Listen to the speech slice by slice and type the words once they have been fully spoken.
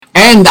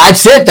And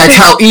that's it. That's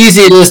how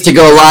easy it is to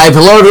go live.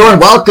 Hello, everyone.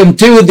 Welcome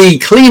to the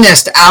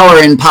cleanest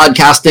hour in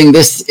podcasting.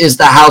 This is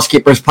the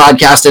Housekeepers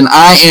Podcast, and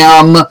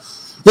I'm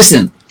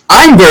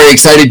very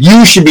excited.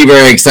 You should be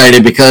very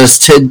excited because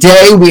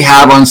today we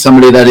have on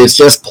somebody that is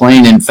just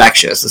plain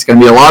infectious. It's going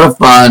to be a lot of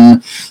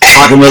fun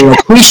talking with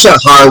Lakeisha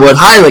Harewood.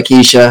 Hi,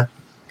 Lakeisha.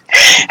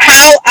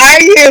 How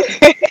are you?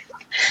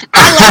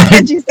 I like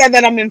that you said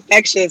that I'm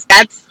infectious.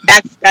 That's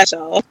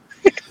special.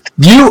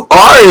 You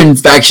are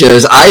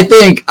infectious. I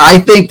think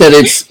that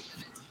it's,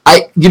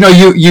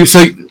 so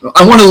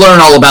I want to learn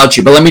all about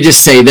you, but let me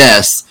just say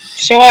this.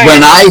 Sure.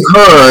 When I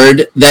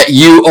heard that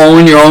you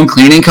own your own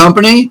cleaning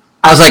company,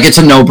 I was like, it's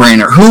a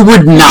no-brainer. Who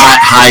would not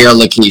hire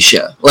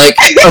Lakeisha? Like,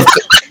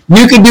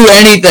 you could do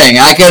anything.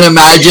 I can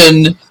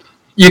imagine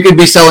you could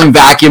be selling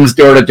vacuums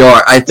door to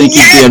door. I think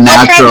you'd be a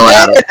natural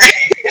at it.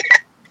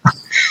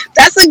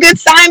 That's a good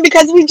sign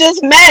because we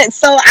just met.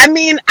 So,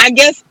 I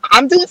guess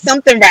I'm doing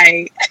something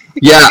right.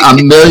 Yeah,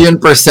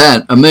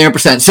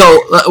 1,000,000%.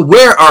 So,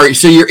 where are you?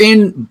 So, you're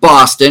in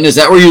Boston. Is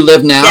that where you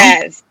live now?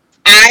 Yes.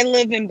 I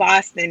live in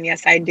Boston.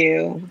 Yes, I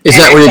do. Is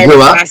that where you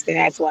grew up? Boston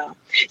as well.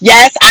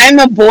 Yes, I'm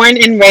a born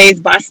and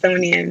raised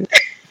Bostonian.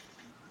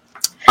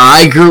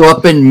 I grew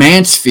up in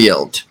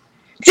Mansfield.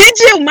 Did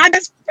you? My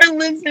best friend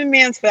lives in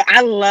Mansfield.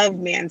 I love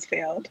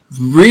Mansfield.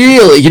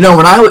 Really?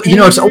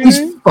 It's always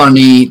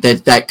funny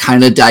that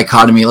kind of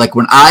dichotomy. Like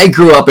when I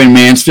grew up in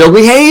Mansfield,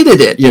 we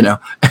hated it,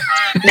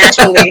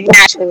 Naturally.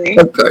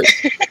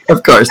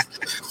 Of course.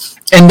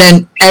 And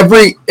then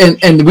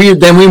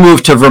we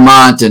moved to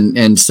Vermont,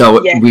 and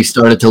so we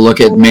started to look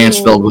at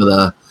Mansfield with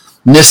a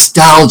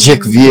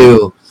nostalgic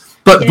view.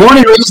 But born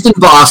and raised in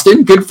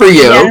Boston, good for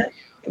you. Yeah.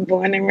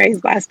 Born and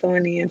raised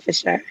Bostonian for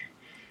sure.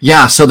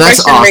 Yeah, so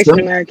that's first generation awesome.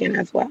 American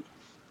as well.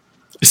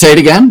 Say it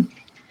again.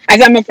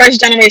 I'm a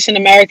first generation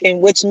American,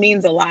 which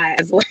means a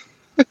lot as well.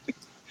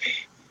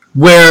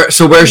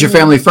 Where's your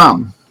family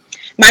from?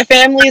 My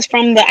family is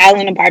from the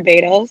island of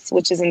Barbados,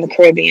 which is in the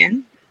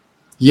Caribbean.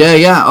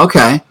 Yeah,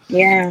 okay.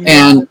 Yeah.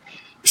 And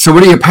so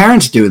what do your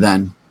parents do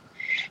then?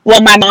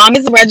 Well, my mom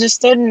is a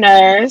registered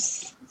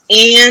nurse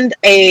and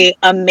an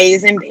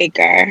amazing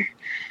baker.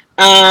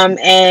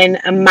 And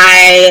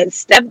my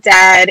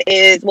stepdad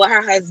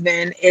her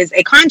husband is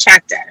a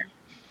contractor.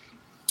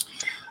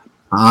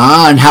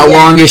 And how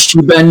long has she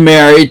been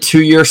married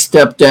to your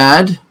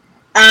stepdad?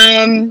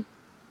 I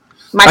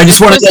just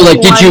want to know,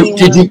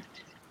 did you,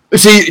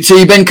 so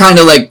you've been kind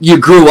of like, you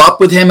grew up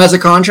with him as a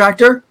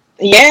contractor?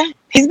 Yeah,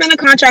 he's been a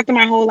contractor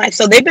my whole life.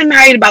 So they've been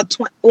married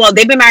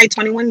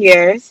 21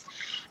 years.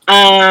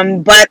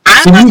 But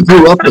I'm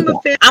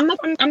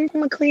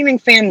from a cleaning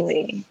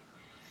family.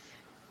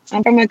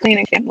 I'm from a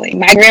cleaning family.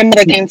 My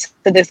grandmother came to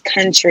this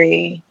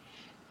country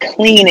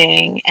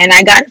cleaning, and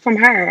I got it from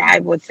her, I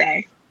would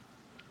say.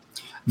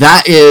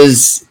 That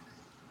is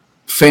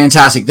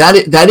fantastic.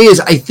 That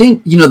is, I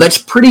think, that's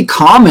pretty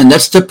common.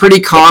 That's the pretty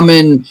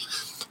common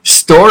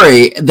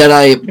story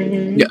that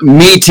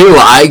me too.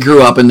 I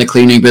grew up in the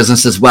cleaning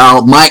business as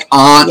well. My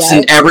aunts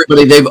and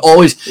everybody, they've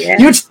always,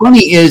 what's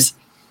funny is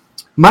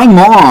my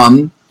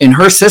mom and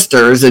her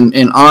sisters and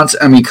aunts,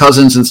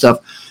 cousins and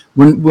stuff,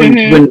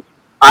 when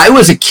I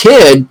was a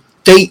kid,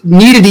 they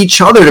needed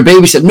each other to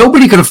babysit.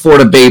 Nobody could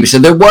afford a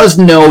babysit. There was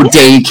no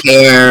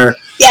daycare.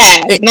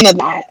 Yeah, none of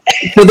that.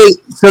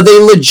 So they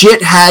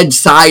legit had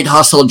side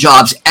hustle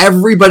jobs.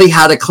 Everybody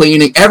had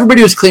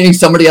everybody was cleaning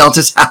somebody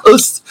else's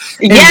house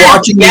and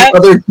watching the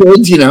other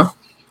kids,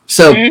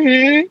 So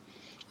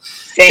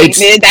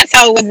that's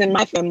how it was in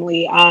my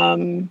family.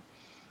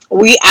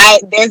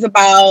 There's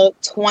about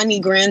 20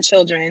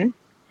 grandchildren.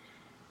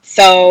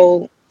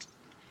 So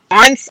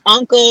aunts,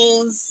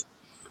 uncles,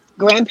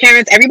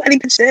 grandparents, everybody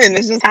pitched in.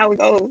 It's just how it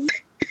goes.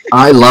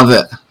 I love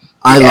it.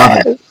 I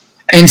love it.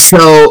 And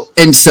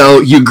so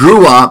you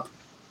grew up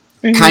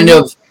kind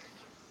of,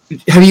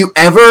 have you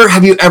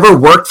ever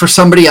worked for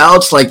somebody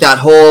else, like that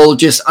whole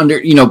just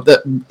under,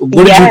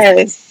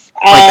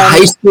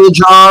 high school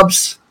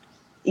jobs?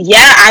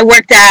 Yeah, I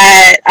worked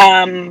at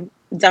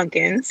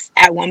Dunkin's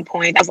at one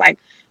point. That was like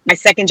my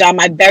second job.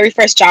 My very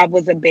first job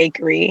was a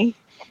bakery.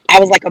 I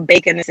was like a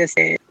baking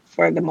assistant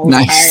for the most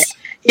part.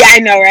 Yeah, I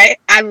know, right?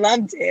 I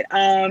loved it.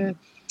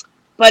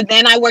 But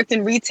then I worked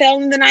in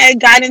retail, and then I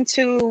got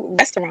into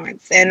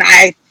restaurants, and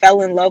I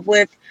fell in love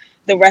with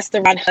the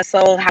restaurant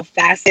hustle, how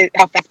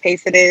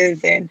fast-paced it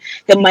is, and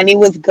the money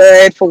was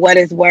good for what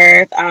it's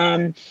worth.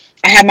 I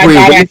had my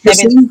daughter at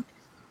 7.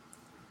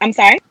 I'm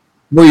sorry?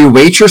 Were you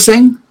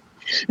waitressing?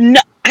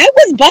 No, I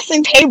was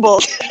bussing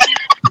tables.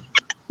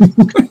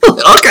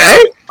 Okay,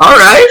 all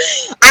right.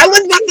 I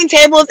was bussing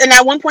tables, and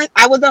at one point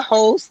I was a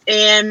host,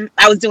 and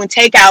I was doing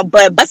takeout,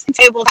 but bussing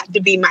tables had to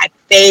be my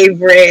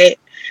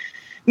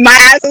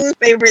absolute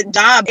favorite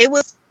job. It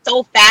was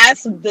so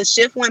fast. The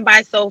shift went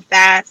by so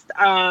fast.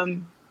 I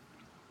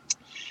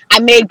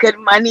made good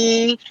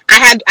money.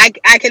 I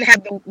could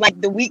have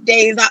the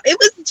weekdays off.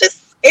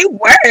 It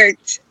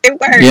worked.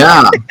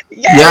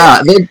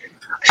 Yeah.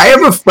 I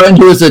have a friend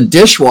who is a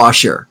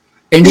dishwasher,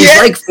 and he's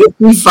like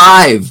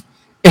 55.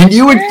 And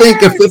you would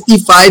think a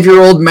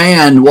 55-year-old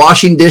man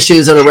washing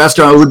dishes at a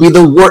restaurant would be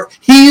the worst.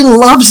 He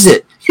loves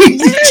it. He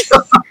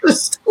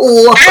just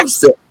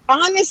loves it.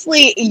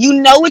 Honestly,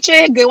 you know what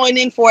you're going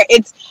in for.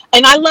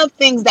 And I love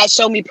things that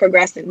show me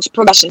progression.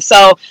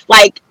 So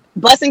like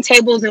bussing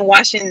tables and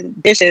washing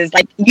dishes,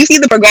 like you see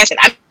the progression.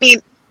 I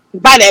mean,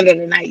 by the end of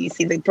the night, you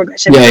see the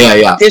progression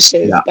of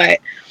dishes. Yeah. But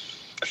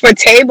for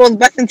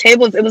bussing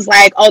tables, it was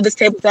like, oh, this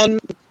table's done.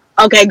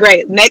 Okay,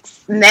 great.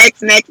 Next.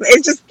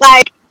 It's just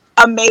like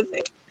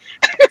amazing.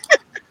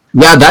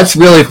 Yeah, that's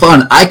really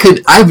fun.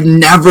 I've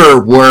never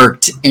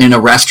worked in a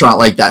restaurant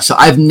like that, so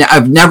I've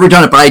never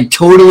done it, but I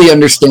totally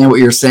understand what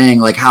you're saying,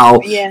 like how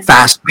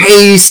fast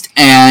paced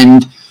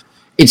and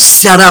it's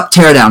set up,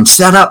 tear down.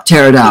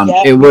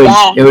 Yep. It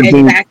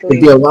would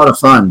be a lot of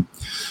fun.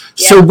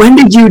 Yep. So when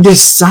did you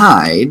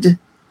decide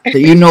that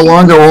you no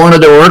longer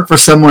wanted to work for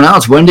someone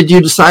else? When did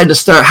you decide to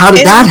start? How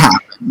did that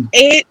happen?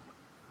 It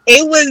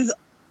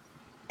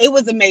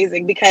was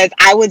amazing because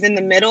I was in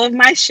the middle of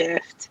my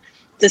shift,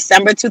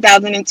 December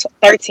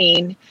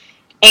 2013,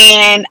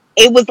 and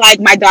it was like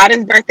my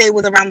daughter's birthday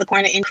was around the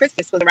corner and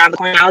Christmas was around the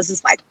corner. I was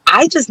just like,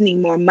 I just need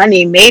more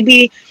money,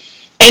 maybe.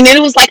 And then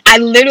it was like, I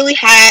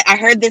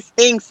heard this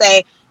thing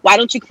say, why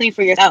don't you clean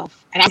for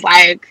yourself? And I was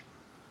like,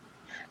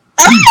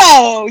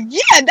 oh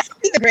yeah, that's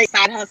a great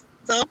side hustle.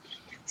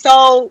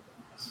 So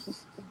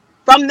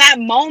from that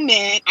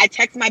moment, I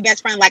texted my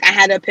best friend, like, I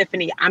had an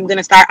epiphany. I'm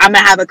going to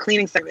have a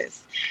cleaning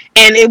service.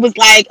 And it was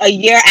like a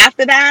year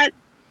after that,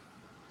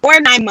 or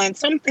 9 months,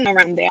 something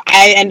around there,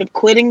 I ended up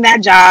quitting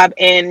that job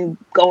and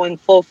going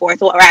full force.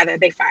 Well, rather,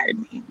 they fired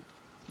me.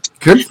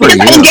 Good for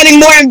you. I was getting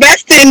more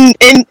invested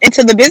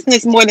into the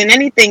business more than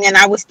anything. And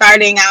I was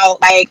starting out,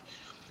 like,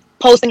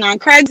 posting on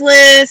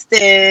Craigslist,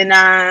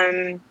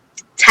 and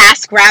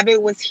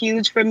TaskRabbit was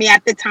huge for me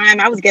at the time.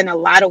 I was getting a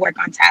lot of work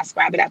on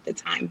TaskRabbit at the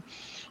time.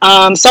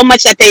 So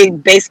much that they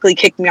basically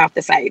kicked me off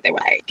the site. They were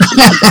like,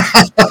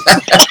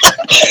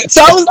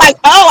 so I was like,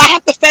 oh, I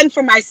have to fend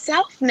for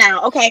myself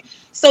now. Okay.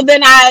 So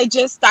then I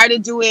just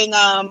started doing,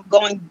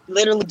 going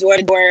literally door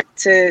to door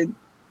to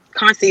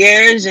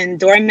concierge and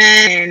doorman.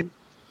 And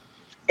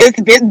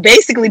it's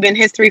basically been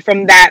history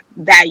from that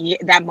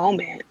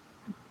moment.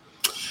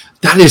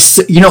 That is,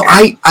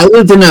 I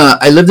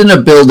lived in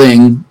a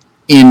building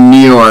in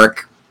New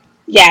York.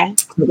 Yeah.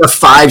 Like a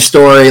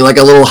 5-story, like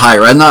a little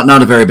higher,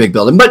 not a very big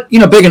building, but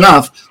big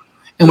enough.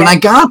 And when I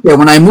got there,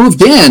 when I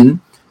moved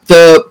in,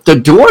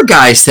 the door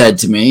guy said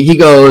to me, he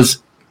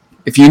goes,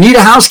 if you need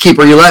a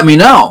housekeeper, you let me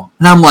know.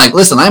 And I'm like,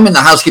 listen, I'm in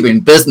the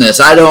housekeeping business.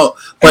 I don't,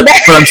 but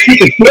I'm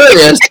super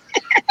curious.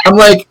 I'm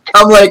like,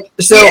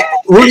 so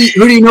who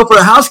do you know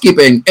for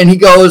housekeeping? And he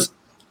goes,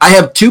 I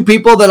have 2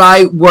 people that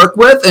I work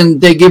with, and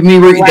they give me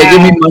money.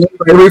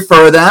 I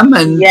refer them,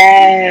 and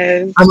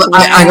I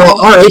go,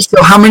 all right.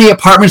 So how many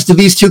apartments do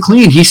these 2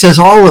 clean? He says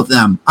all of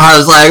them. I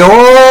was like,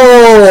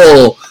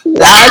 oh,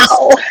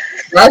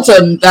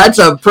 that's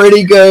a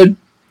pretty good,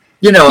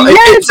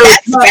 Yes,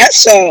 that's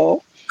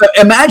special.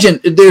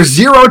 Imagine there's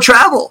 0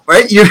 travel,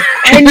 right?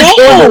 I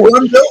know.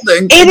 One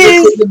building. It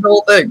is the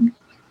whole thing.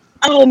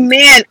 Oh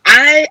man,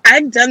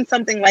 I've done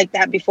something like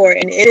that before,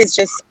 and it is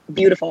just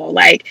beautiful.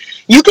 Like,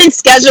 you can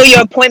schedule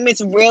your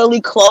appointments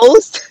really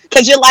close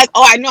because you're like,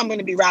 oh, I know I'm going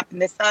to be wrapping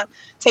this up.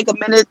 Take a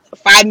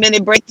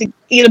 5-minute break to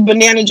eat a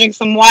banana, drink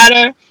some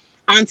water,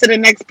 on to the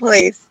next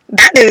place.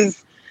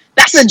 That's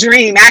a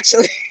dream,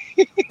 actually.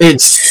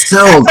 It's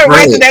so that's great. A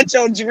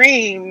residential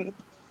dream.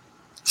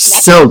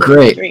 So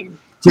great. Dream.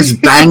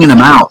 Just banging them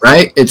out,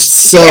 right? It's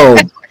so.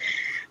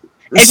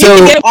 If you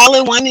can get it all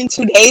in 1 and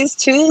 2 days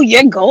too,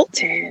 you're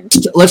golden.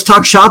 Let's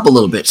talk shop a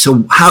little bit.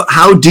 So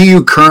how do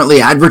you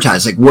currently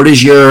advertise? Like,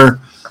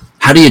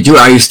 how do you do it?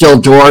 Are you still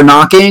door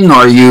knocking?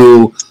 Do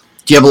you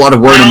have a lot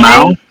of word of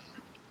mouth?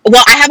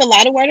 Well, I have a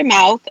lot of word of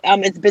mouth.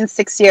 It's been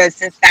 6 years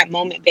since that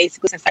moment,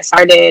 basically, since I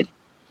started,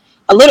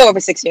 a little over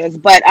 6 years.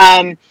 But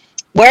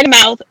word of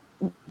mouth,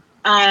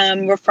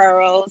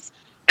 referrals.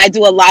 I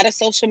do a lot of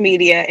social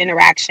media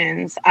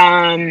interactions.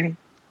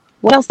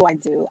 What else do I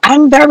do?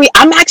 I'm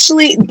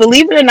actually,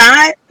 believe it or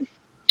not,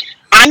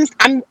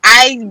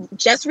 I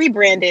just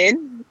rebranded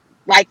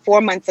like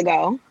 4 months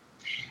ago.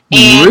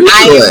 And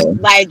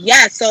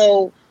really?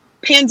 So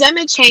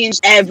pandemic changed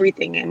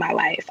everything in my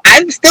life.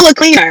 I'm still a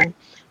cleaner,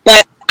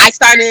 but I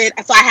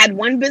had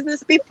one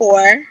business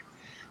before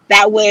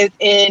that was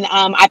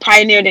I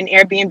pioneered in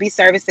Airbnb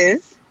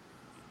services.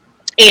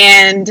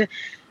 And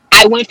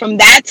I went from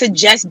that to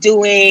just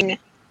doing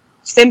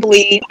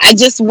I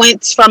just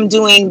went from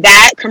doing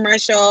that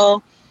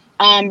commercial,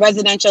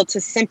 residential to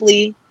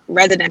simply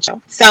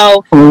residential.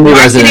 So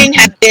marketing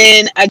has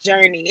been a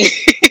journey.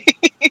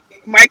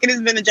 Marketing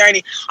has been a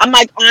journey. I'm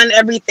like on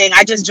everything.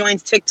 I just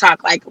joined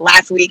TikTok like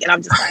last week, and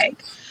I'm just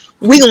like,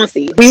 we're gonna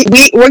see.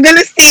 We're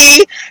gonna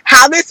see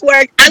how this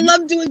works. I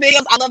love doing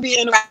videos. I love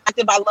being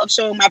interactive. I love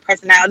showing my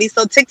personality.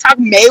 So TikTok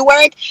may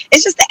work.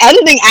 It's just the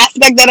editing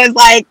aspect that is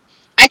like,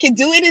 I can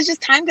do it. It's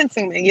just time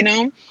consuming,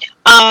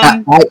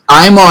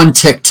 I'm on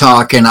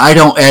TikTok and I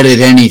don't edit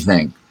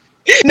anything.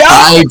 No,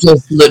 I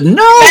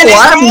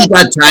haven't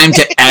got time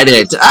to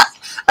edit.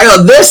 I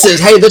go, this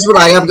is what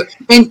I have.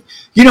 And,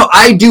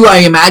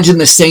 I imagine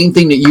the same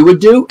thing that you would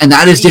do. And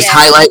that is just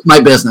highlight my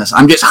business.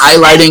 I'm just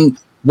highlighting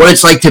what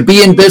it's like to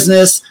be in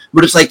business,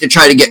 what it's like to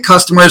try to get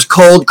customers,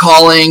 cold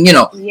calling,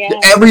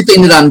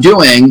 everything that I'm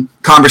doing,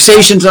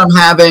 conversations I'm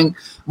having.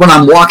 When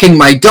I'm walking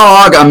my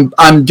dog,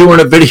 I'm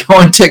doing a video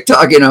on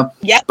TikTok,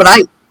 Yep. But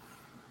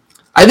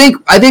I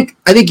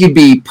think you'd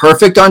be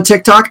perfect on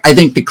TikTok. I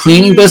think the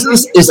cleaning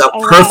business is a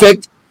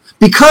perfect,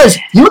 because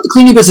you know what the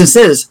cleaning business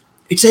is?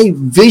 It's a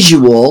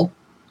visual.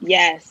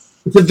 Yes.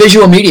 It's a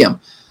visual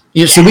medium.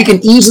 So we can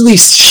easily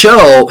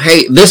show,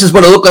 hey, this is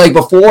what it looked like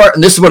before,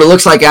 and this is what it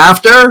looks like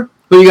after.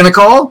 Who are you going to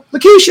call?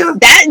 Lakeisha.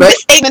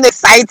 This statement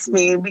excites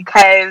me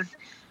because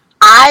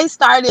I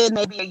started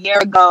maybe a year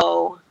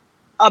ago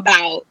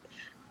about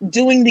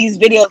doing these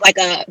videos like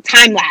a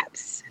time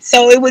lapse.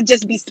 So it would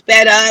just be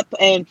sped up,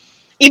 and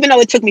even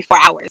though it took me 4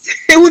 hours,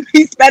 it would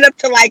be sped up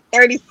to like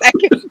 30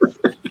 seconds.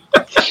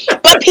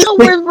 But people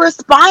were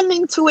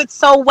responding to it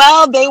so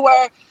well. They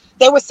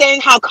were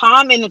saying how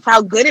calm and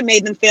how good it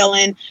made them feel,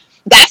 and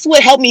that's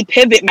what helped me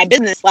pivot my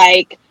business.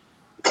 Like,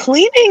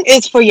 cleaning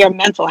is for your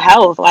mental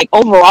health, like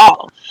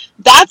overall.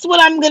 That's what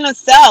I'm gonna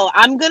sell.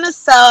 I'm gonna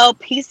sell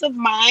peace of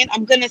mind.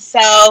 I'm gonna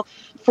sell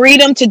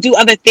freedom to do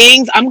other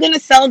things. I'm gonna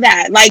sell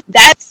that. Like,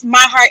 that's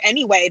my heart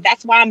anyway.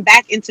 That's why I'm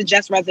back into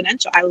just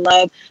residential. I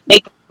love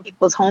making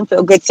people's home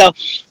feel good. So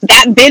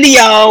that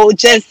video,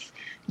 just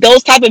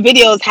those type of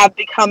videos have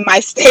become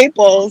my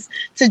staples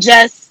to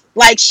just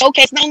like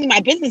showcase not only my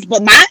business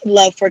but my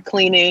love for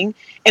cleaning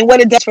and what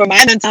it does for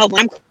my mental health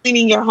when I'm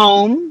cleaning your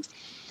home,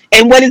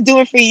 and what it's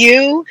doing for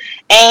you.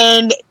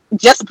 And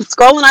just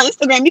scrolling on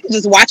Instagram, you can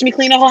just watch me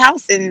clean a whole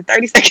house in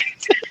 30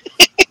 seconds.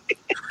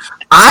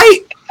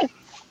 I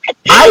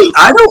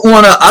don't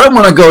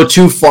want to go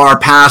too far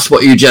past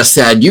what you just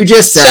said. You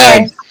just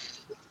said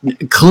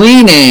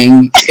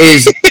cleaning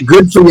is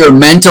good for your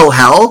mental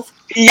health.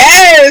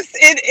 Yes,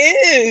 it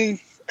is.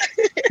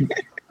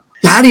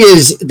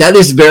 That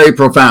is very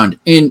profound.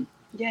 And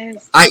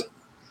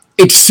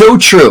it's so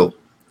true.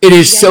 It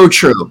is so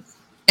true.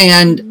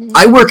 And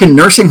I work in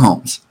nursing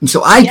homes, and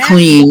so I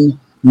clean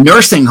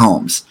nursing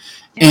homes.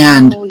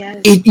 And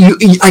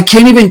I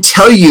can't even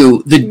tell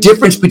you the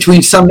difference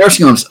between some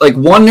nursing homes. Like,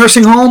 one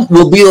nursing home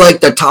will be like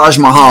the Taj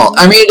Mahal.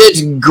 I mean,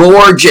 it's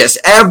gorgeous.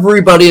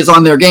 Everybody is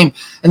on their game.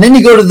 And then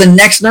you go to the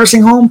next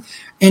nursing home,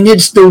 and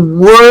it's the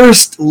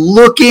worst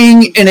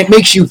looking, and it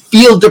makes you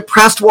feel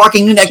depressed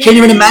walking in. I can't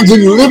even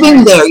imagine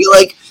living there. You're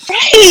like,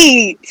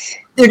 right.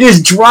 They're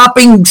just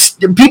dropping.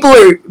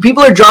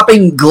 People are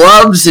dropping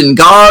gloves and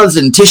gauze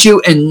and tissue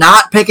and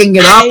not picking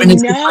it up. And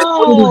it's like,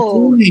 what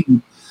are they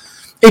doing?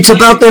 It's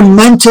about their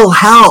mental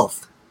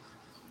health.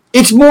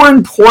 It's more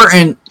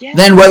important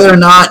than whether or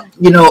not,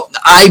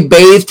 I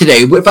bathe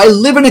today. If I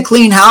live in a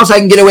clean house, I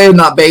can get away with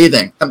not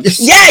bathing.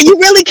 You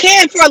really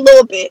can for a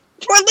little bit.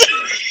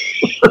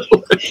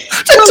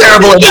 It's a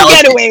terrible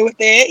analogy. Get away with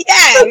it.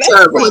 Yeah. That's a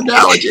terrible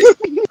analogy.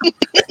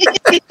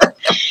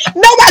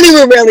 Nobody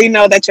will really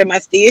know that you're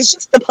musty. It's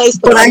just the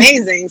place looks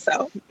amazing.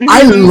 So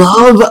I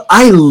love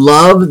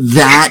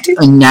that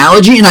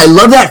analogy, and I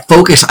love that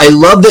focus. I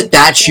love that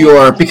that's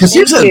because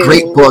there's a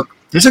great book.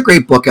 There's a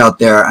great book out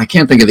there. I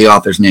can't think of the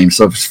author's name,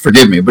 so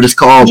forgive me, but it's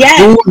called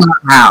Who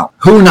Not How.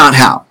 Who Not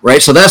How,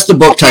 right? So that's the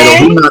book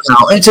title, Who Not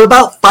How. And it's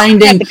about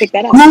finding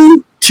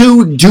who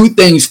to do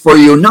things for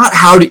you, not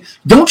how to.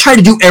 Don't try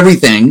to do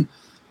everything.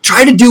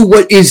 Try to do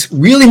what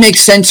really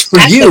makes sense for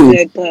you.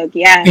 That's a good book,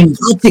 yeah. And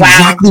that's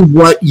exactly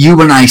what you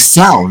and I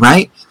sell,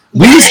 right?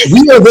 Yes. We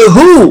are the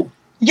who.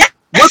 Yes,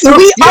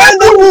 we are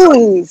the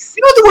who's.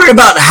 You don't have to worry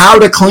about how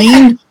to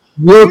clean.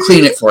 We'll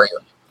clean it for you,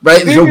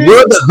 right? So we're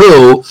the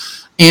who,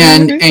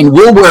 and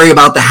we'll worry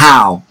about the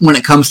how when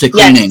it comes to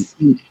cleaning.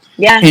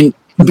 Yes. And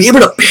be able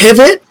to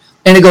pivot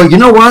and to go, you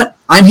know what?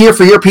 I'm here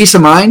for your peace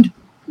of mind.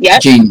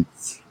 Yep.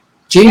 Genius.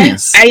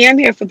 Yes, I am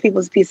here for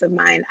people's peace of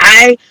mind.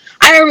 I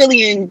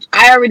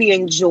already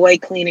enjoy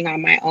cleaning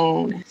on my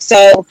own.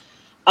 So,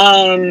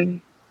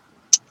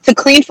 to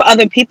clean for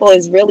other people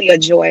is really a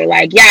joy.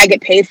 Like, I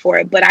get paid for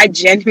it, but I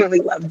genuinely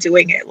love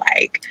doing it.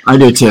 Like, I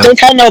do too. Don't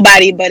tell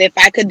nobody, but if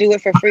I could do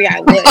it for free, I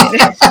would.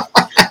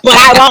 But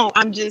I won't.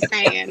 I'm just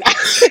saying.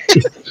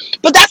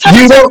 But that's how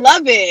much I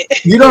love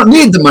it. You don't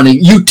need the money.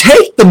 You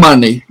take the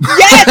money.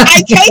 Yes,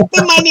 I take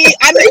the money.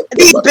 I mean,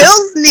 these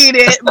bills need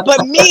it,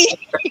 but me,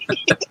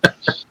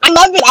 I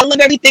love it. I love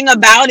everything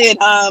about it.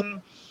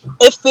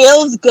 It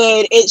feels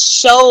good. It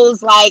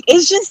shows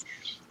it's just,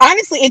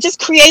 honestly, it just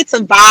creates a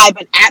vibe,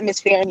 an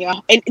atmosphere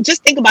and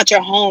just think about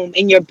your home,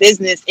 in your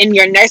business, in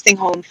your nursing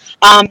home,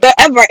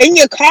 wherever, in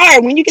your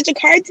car. When you get your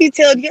car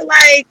detailed, you're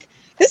like,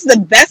 this is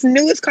the best,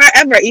 newest car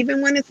ever,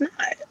 even when it's not.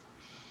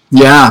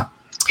 Yeah.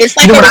 It's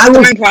like a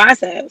restoring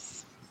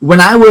process.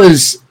 When I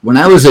was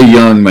a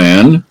young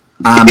man,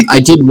 I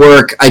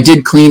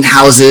did clean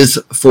houses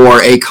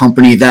for a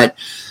company that,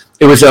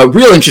 it was a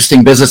real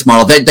interesting business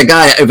model. The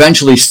guy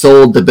eventually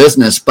sold the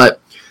business, but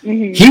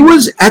he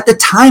was, at the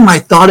time, I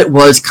thought it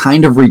was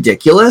kind of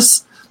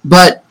ridiculous.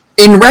 But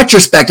in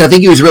retrospect, I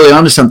think he was really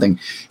onto something.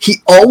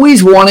 He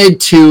always wanted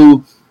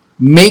to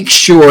make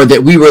sure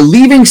that we were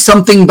leaving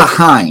something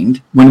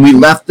behind when we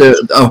left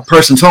a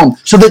person's home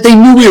so that they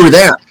knew we were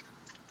there.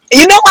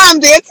 You know why I'm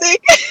dancing?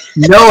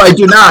 No, I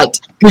do not.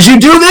 Because you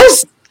do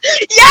this?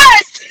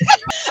 Yes!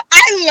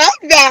 I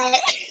love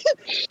that.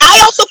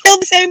 I also feel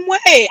the same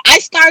way. I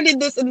started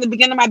this in the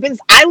beginning of my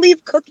business. I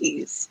leave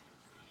cookies.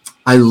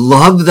 I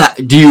love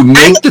that. Do you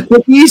make the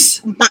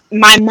cookies?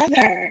 My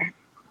mother.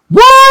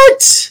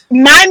 What?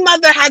 My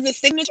mother has a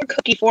signature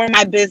cookie for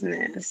my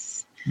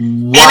business. Wow.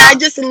 And I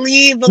just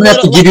leave a little. I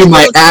have to give you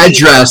my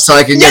address so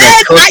I can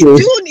get a cookie. I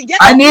do. Yes,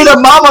 I need a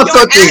mama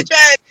cookie.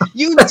 Address.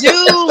 You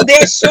do.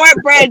 They're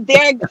shortbread.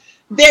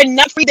 They're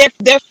nut free.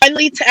 They're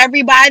friendly to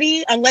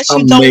everybody. Unless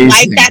you don't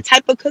like that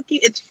type of cookie,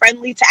 it's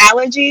friendly to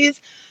allergies.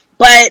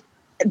 But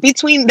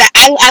between that,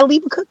 I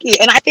leave a cookie,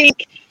 and I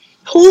think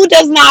who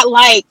does not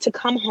like to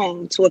come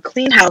home to a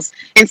clean house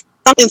and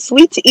something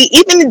sweet to eat,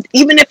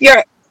 even if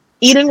you're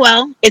eating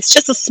well. It's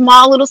just a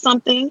small little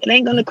something. It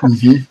ain't gonna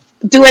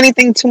do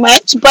anything too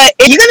much. But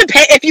if you're gonna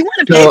pay, if you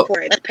want to pay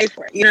for it, let's pay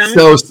for it. You know.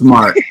 So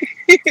smart.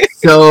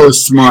 So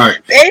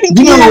smart. Thank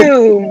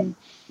you.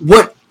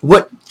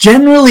 What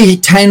generally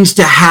tends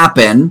to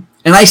happen,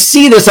 and I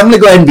see this. I'm gonna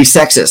go ahead and be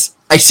sexist.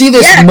 I see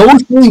this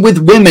mostly with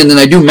women than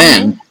I do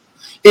men.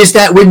 Is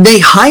that when they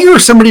hire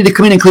somebody to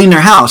come in and clean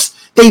their house,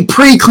 they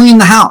pre-clean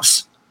the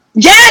house.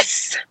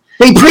 Yes.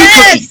 They pre-clean.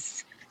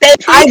 Yes. They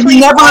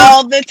pre-clean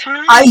all the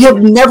time. I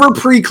have never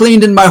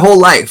pre-cleaned in my whole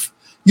life.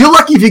 You're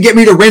lucky if you get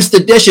me to rinse the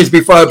dishes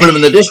before I put them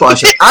in the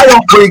dishwasher. I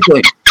don't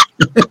pre-clean.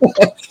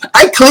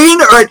 I clean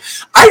or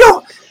I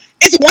don't.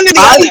 It's one or the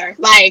other.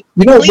 Like,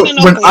 you know,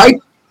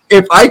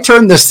 if I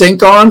turn the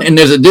sink on and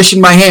there's a dish in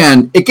my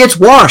hand, it gets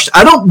washed.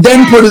 I don't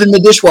then put it in the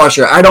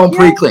dishwasher. I don't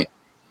pre-clean.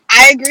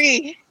 I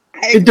agree.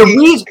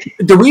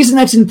 The reason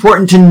that's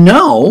important to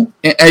know,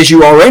 as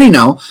you already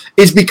know,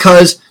 is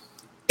because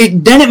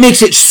then it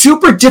makes it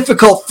super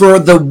difficult for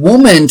the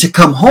woman to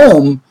come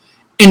home,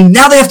 and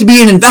now they have to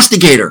be an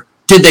investigator.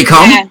 Did they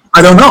come? Yeah.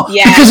 I don't know.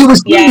 Yeah. Because it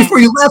was clean before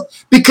you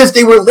left, because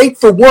they were late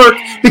for work,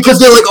 because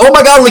they're like, oh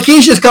my God,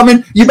 Lakeisha's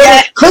coming. You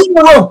better clean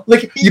the room.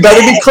 Like, you better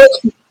be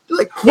clean.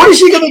 Like, what is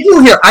she going to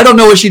do here? I don't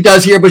know what she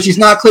does here, but she's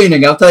not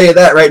cleaning. I'll tell you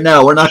that right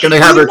now. We're not going to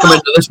have her come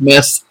into this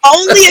mess.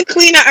 Only a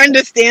cleaner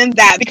understands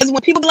that, because when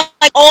people are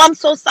like, oh, I'm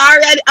so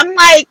sorry. I'm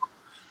like,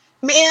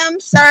 ma'am,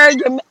 sir,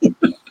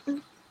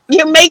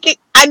 you're making,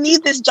 I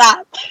need this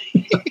job.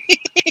 This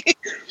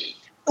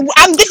is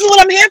what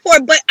I'm here for.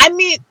 But I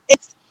mean,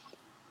 it's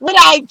what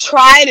I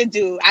try to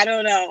do. I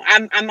don't know.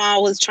 I'm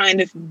always trying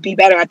to be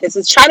better at this.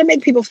 Is try to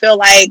make people feel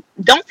like,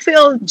 don't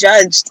feel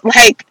judged.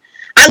 Like,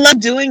 I love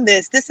doing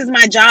this. This is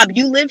my job.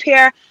 You live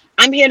here.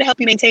 I'm here to help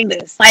you maintain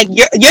this. Like,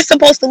 you're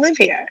supposed to live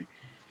here.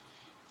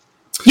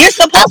 You're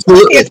supposed to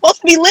live here. It's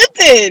supposed to be lived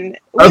in.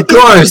 Of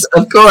course.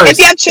 If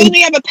you have children,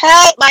 you have a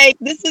pet. Like,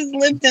 this is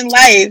lived in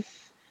life.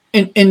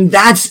 And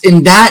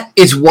that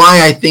is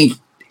why I think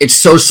it's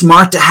so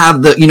smart to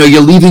have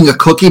you're leaving a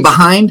cookie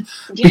behind,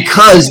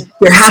 because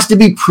there has to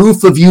be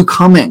proof of you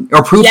coming,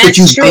 or proof that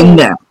you've been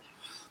there.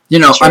 You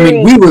know, true. I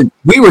mean,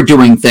 we were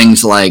doing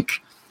things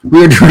like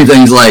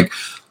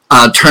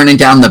turning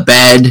down the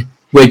bed,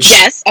 which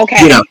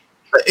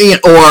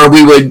or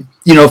we would,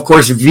 of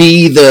course,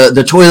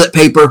 the toilet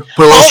paper.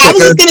 Put a little sticker, I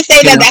was just gonna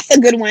say that's a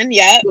good one.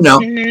 Yeah,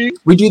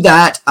 we do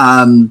that.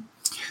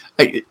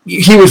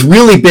 He was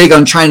really big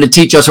on trying to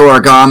teach us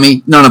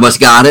origami. None of us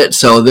got it,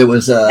 so it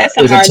was a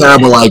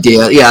terrible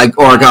idea. Yeah,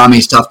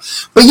 origami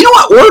stuff. But you know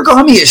what?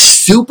 Origami is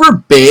super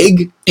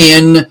big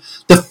in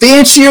the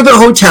fancier the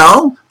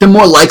hotel, the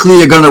more likely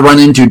you're going to run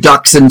into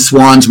ducks and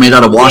swans made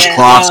out of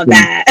washcloths.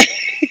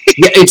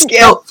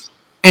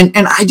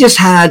 And I just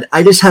had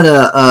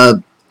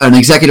an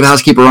executive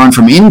housekeeper on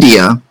from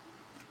India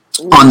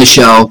on the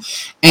show,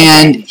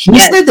 and he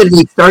said that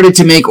he started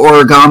to make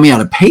origami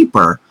out of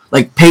paper,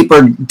 like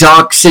paper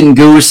ducks and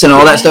goose and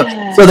all that stuff,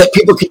 so that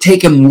people could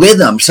take them with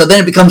them. So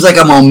then it becomes like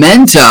a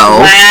memento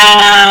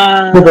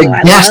for the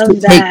guests to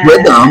take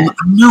with them.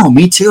 No,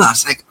 me too. I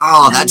was like,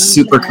 that's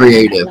super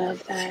creative.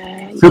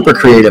 Super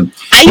creative.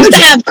 I used to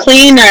have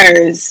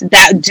cleaners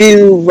that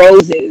do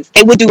roses.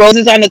 They would do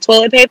roses on the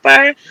toilet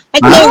paper,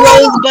 like a little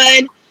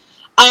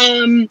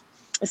rosebud.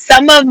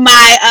 Some of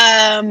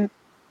my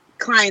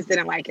clients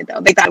didn't like it,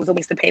 though. They thought it was a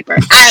waste of paper.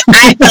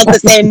 I felt the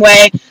same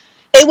way.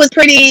 It was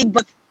pretty,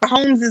 but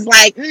Holmes is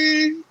like,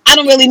 I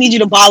don't really need you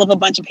to ball up a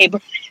bunch of paper.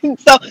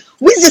 So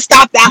we just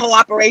stopped that whole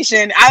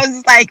operation. I was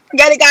just like,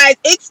 forget it, guys.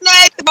 It's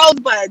next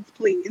rosebuds,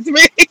 please.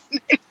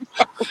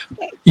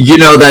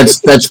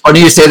 That's funny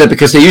you say that,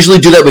 because they usually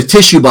do that with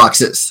tissue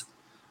boxes,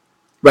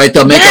 right?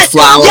 They'll make a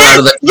flower out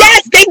of it.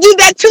 Yes, they do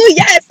that too.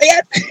 Yes.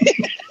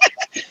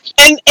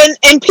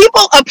 and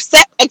people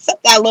accept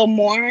that a little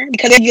more,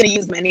 because they're going to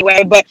use them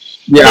anyway. But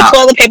the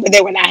toilet paper, they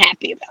were not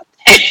happy about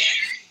that.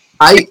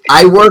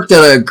 I worked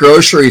at a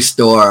grocery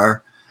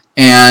store,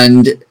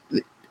 and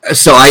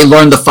so I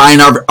learned the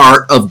fine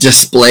art of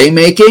display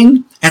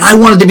making, and I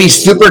wanted to be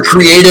super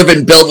creative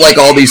and build like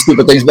all these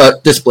stupid things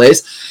about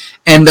displays.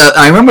 And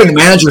I remember the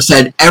manager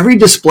said every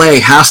display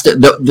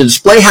the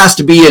display has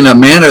to be in a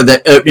manner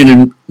that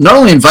not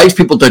only invites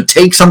people to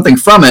take something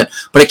from it,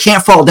 but it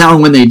can't fall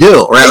down when they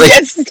do, right? Like,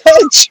 that's so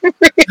true.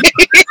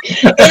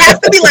 It has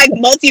to be like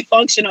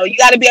multifunctional. You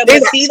got to be able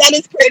to see that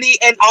it's pretty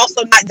and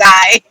also not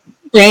die.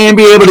 And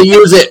be able to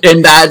use it,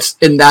 and that's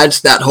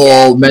that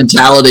whole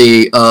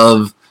mentality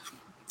of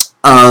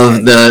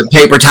the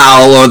paper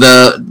towel or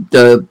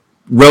the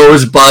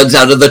rosebuds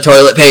out of the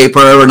toilet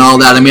paper and all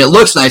that. I mean, it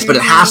looks nice, but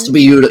it has to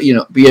be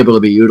be able to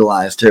be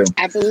utilized too.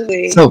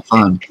 Absolutely. So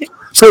fun.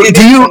 So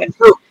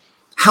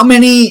how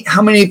many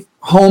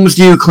homes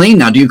do you clean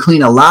now? Do you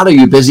clean a lot? Are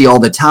you busy all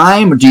the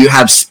time? Or do you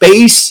have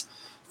space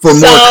for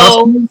more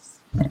customers?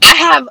 I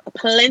have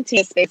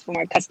plenty of space for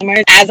more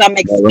customers as I'm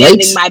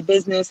expanding my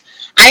business.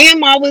 I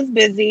am always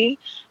busy.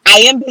 I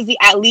am busy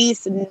at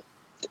least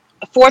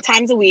 4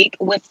 times a week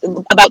with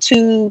about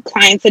 2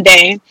 clients a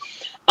day.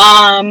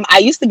 I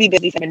used to be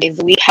busy 7 days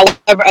a week.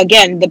 However,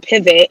 again, the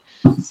pivot.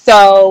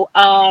 So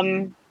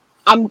I'm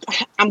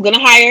gonna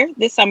hire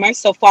this summer.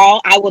 So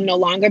fall, I will no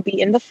longer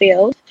be in the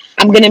field.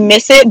 I'm gonna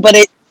miss it, but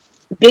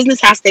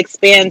business has to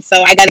expand.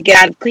 So I got to get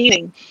out of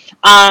cleaning.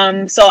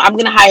 So I'm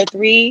gonna hire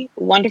 3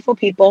 wonderful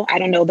people. I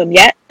don't know them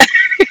yet.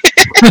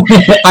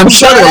 I'm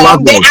sure they'll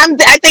love them.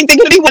 I think they're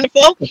gonna be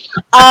wonderful.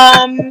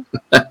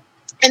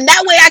 And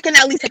that way I can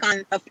at least take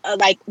on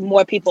like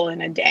more people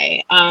in a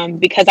day.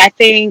 Because I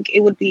think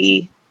it'd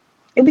be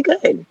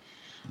good.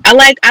 I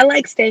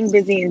like staying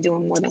busy and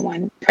doing more than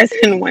one person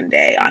in one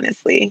day,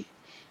 honestly.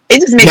 It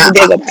just makes the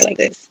day go by like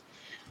this.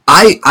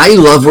 I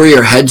love where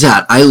your head's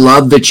at. I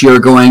love that you're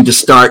going to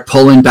start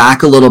pulling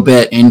back a little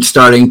bit and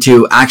starting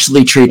to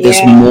actually treat this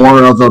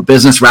more of a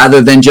business rather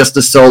than just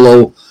a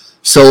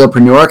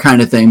solopreneur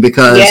kind of thing,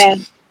 because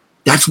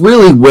that's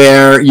really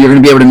where you're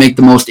going to be able to make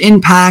the most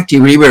impact.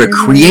 You're going to be able to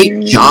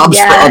create jobs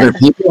for other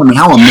people. I mean,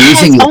 how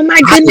amazing! Oh my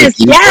goodness,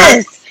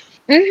 yes.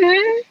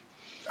 Mm-hmm.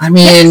 I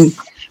mean,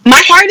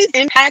 my heart is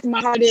impact.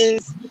 My heart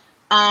is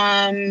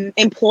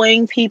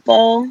employing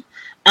people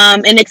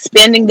and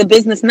expanding the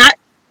business. Not,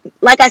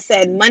 like I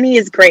said, money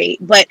is great,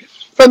 but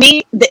for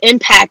me, the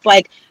impact,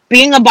 like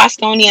being a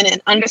Bostonian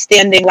and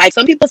understanding, like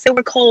some people say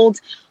we're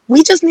cold.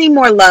 We just need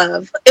more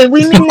love. And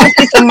we need more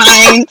peace of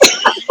mind.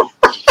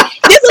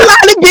 There's a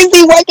lot of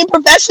busy working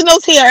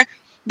professionals here.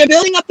 They're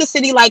building up the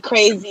city like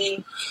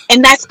crazy,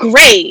 and that's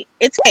great.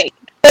 It's great.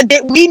 But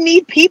we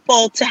need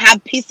people to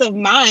have peace of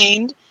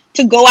mind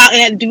to go out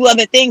and do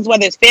other things,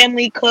 whether it's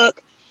family,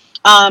 cook,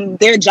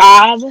 their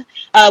job,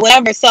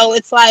 whatever. So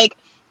it's like,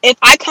 if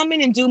I come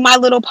in and do my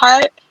little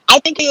part, I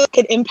think it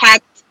could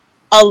impact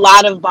a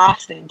lot of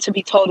Boston, to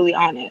be totally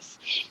honest.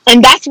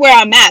 And that's where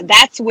I'm at.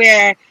 That's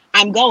where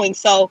I'm going.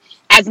 So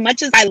as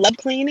much as I love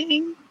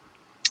cleaning,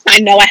 I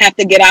know I have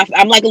to get off.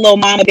 I'm like a little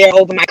mama bear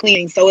over my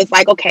cleaning. So it's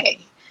like, okay,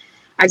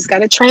 I just got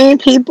to train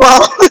people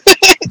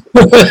to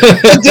do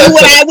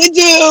what I would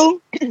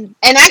do.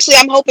 And actually,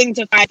 I'm hoping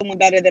to find someone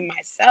better than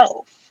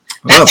myself.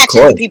 That's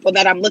actually the people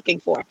that I'm looking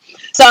for.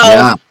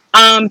 So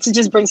to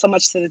just bring so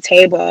much to the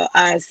table.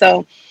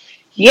 So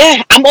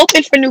yeah, I'm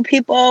open for new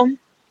people.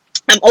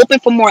 I'm open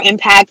for more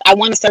impact. I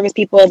want to service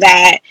people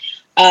that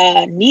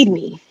need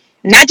me.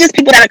 Not just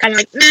people that are kind of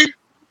like, nah,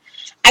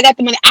 I got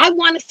the money. I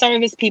want to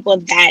service people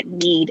that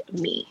need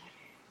me.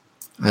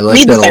 I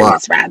like that a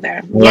lot.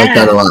 Rather. I like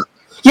that a lot.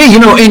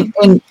 Yeah,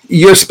 and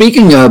you're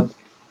speaking a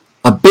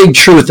big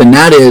truth, and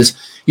that is,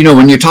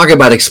 when you're talking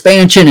about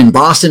expansion and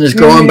Boston is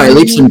growing by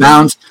leaps and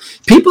bounds,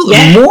 people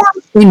more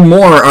and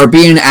more are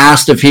being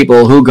asked of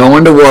people who go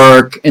into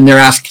work, and they're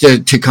asked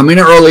to come in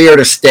earlier,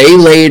 to stay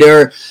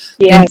later.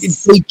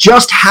 Yes. And they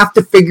just have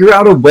to figure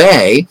out a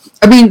way.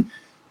 I mean,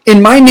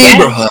 in my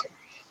neighborhood,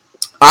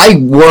 I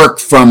work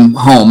from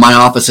home. My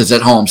office is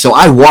at home, so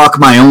I walk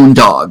my own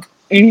dog.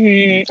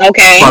 Mm-hmm.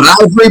 Okay.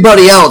 But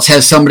everybody else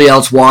has somebody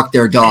else walk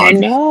their dog. I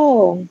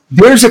know.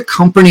 There's a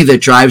company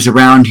that drives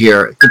around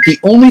here that the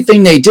only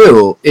thing they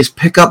do is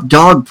pick up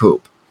dog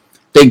poop.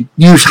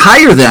 You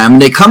hire them,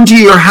 they come to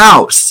your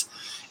house,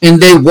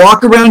 and they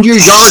walk around your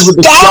yard with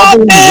a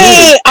shovel.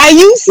 Are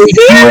you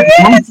serious?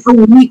 Once a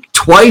week,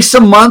 twice a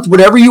month,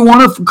 whatever you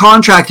want to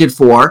contract it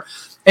for,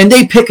 and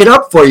they pick it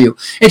up for you.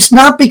 It's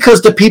not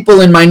because the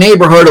people in my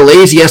neighborhood are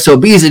lazy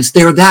SOBs. It's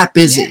they're that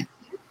busy.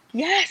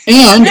 Yes.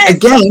 And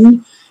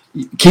again,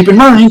 keep in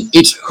mind,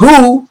 it's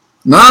who,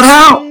 not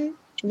how.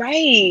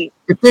 Right.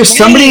 If there's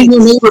somebody in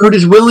your neighborhood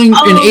who's willing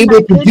and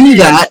able to do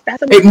that,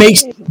 it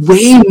makes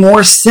way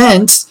more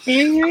sense.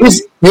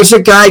 There's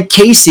a guy,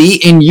 Casey,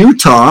 in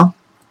Utah,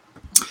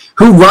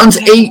 who runs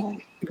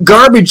a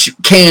garbage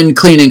can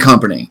cleaning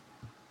company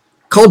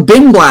called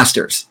Bin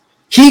Blasters.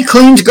 He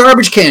cleans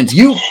garbage cans.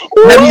 What?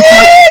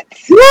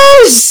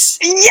 Yes!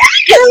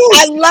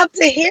 I love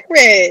to hear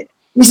it.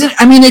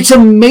 It's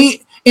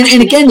amazing.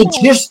 And again,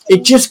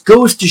 it just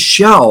goes to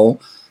show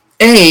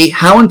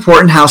how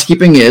important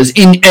housekeeping is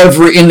in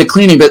the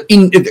cleaning, but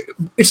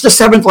it's the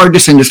 7th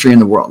largest industry in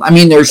the world. I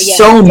mean, there's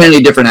so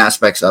many different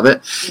aspects of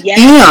it,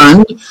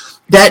 and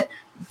that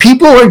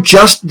people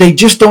they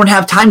just don't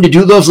have time to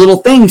do those little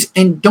things.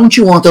 And don't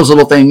you want those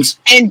little things?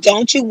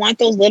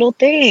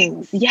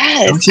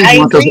 Yes, I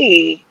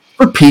agree.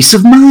 For peace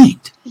of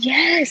mind.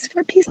 Yes,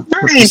 for peace of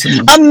mind.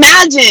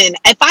 Imagine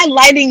if I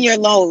lighten your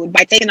load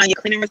by taking on your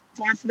cleaning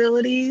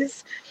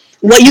responsibilities,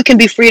 what you can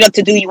be freed up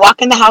to do. You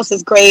walk in the house,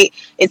 it's great,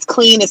 it's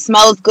clean, it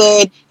smells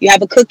good, you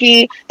have a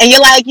cookie, and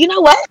you're like, you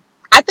know what?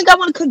 I think I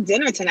want to cook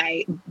dinner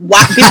tonight.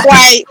 Before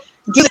I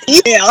do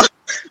the email.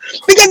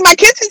 Because my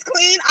kitchen's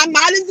clean, I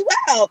might as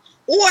well.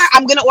 Or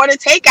I'm going to order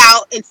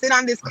takeout and sit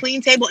on this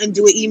clean table and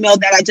do an email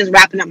that I just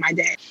wrapping up my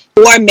day.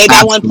 Or maybe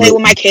I want to play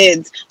with my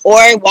kids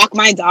or walk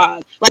my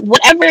dog. Like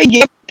whatever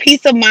your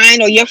peace of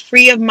mind or your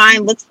free of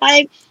mind looks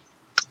like,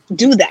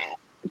 do that.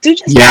 Do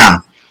just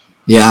that.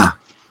 Yeah.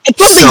 And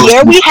for the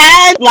year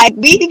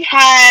we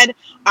had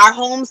our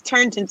homes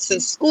turned into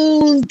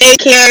schools,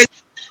 daycares,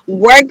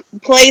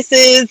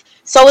 workplaces.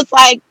 So it's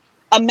like,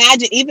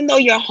 imagine, even though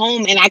you're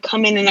home and I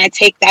come in and I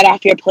take that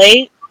off your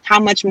plate, how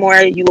much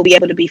more you will be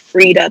able to be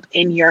freed up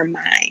in your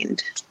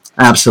mind.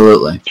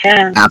 Absolutely.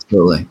 Yeah.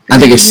 Absolutely. I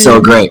think it's so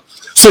great.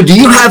 So do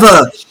you have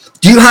a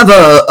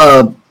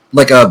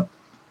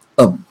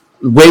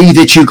way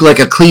that you, like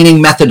a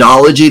cleaning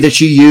methodology that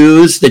you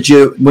use, that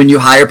you, when you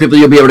hire people,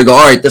 you'll be able to go,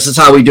 all right, this is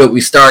how we do it.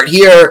 We start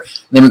here,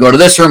 then we go to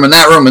this room and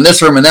that room and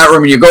this room and that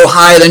room, and you go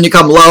high, then you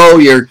come low.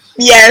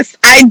 Yes,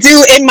 I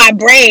do in my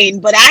brain,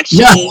 but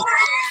actually... Yeah.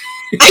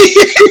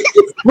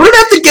 We're gonna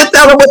have to get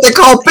down on what they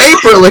call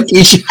paper,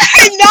 Lakeisha.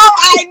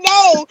 I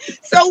know.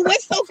 So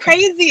what's so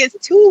crazy is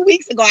 2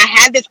 weeks ago, I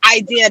had this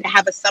idea to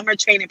have a summer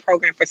training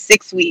program for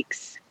 6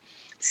 weeks.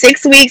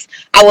 6 weeks,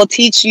 I will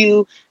teach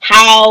you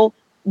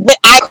what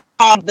I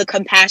call the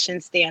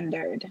compassion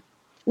standard,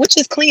 which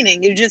is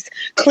cleaning. You just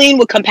clean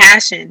with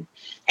compassion.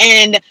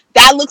 And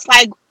that looks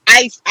like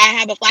I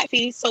have a flat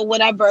fee, so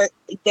whatever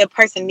the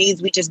person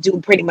needs, we just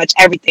do pretty much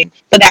everything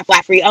for that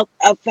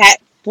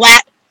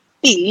flat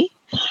fee.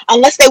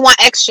 Unless they want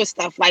extra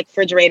stuff like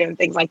refrigerator and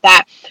things like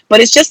that. But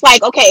it's just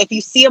like, okay, if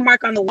you see a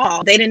mark on the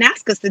wall, they didn't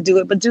ask us to do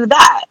it, but do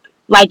that.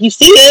 Like, you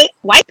see it,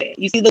 wipe it.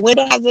 You see the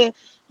window has a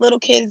little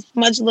kid's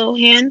smudged little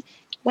hand,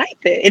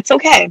 wipe it. It's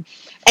okay.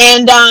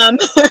 And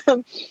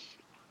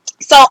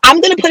so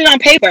I'm gonna put it on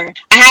paper.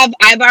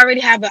 I've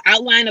already have an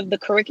outline of the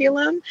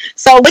curriculum.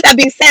 So with that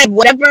being said,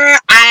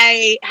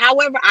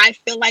 however I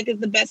feel like is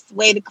the best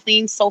way to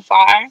clean so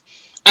far,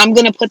 I'm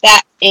gonna put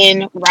that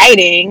in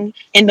writing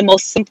in the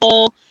most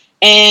simple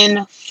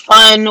and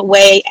fun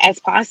way as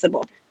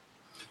possible.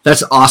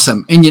 That's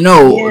awesome. And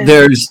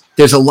there's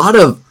a lot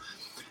of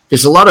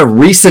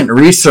recent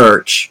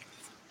research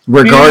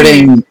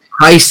regarding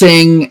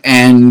pricing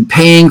and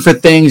paying for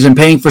things and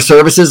paying for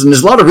services. And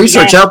there's a lot of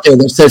research out there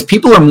that says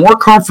people are more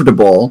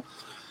comfortable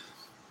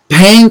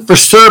paying for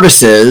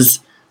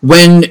services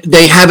when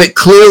they have it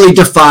clearly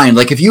defined.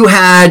 Like if you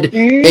had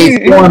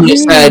a form that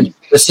said,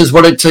 this is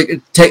what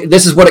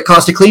it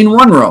costs to clean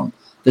one room.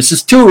 This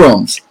is 2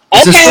 rooms.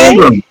 This is 3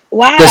 rooms.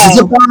 Wow. This is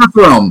a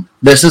bathroom.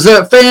 This is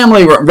a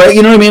family room, right?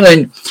 You know what I mean?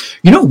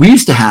 And we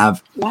used to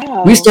have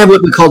what we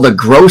call the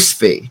gross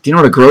fee. Do you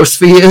know what a gross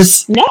fee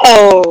is? No.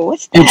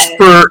 What's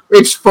that?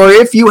 It's for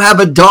if you have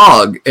a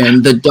dog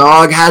and the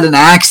dog had an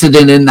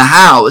accident in the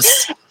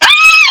house.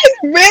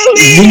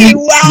 Really?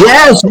 Wow.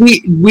 Yes,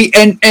 we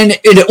and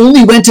it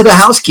only went to the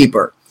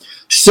housekeeper.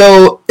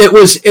 So it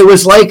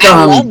was like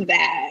I love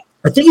that.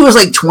 I think it was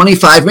like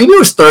 $25, maybe it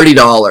was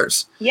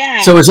 $30.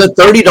 Yeah. So it was a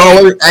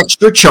 $30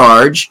 extra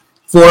charge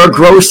for a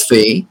gross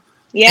fee.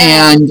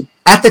 Yeah. And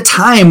at the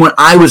time when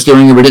I was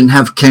doing it, we didn't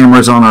have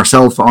cameras on our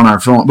phone.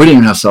 We didn't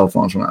even have cell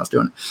phones when I was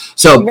doing it.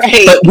 So, but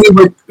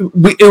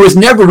it was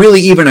never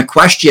really even a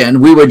question.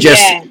 We would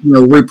just,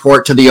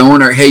 report to the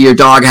owner, hey, your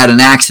dog had an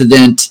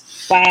accident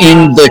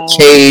in the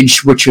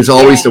cage, which is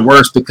always the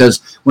worst,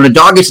 because when a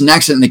dog gets an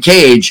accident in the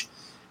cage,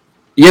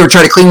 you ever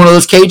try to clean one of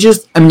those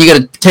cages? I mean, you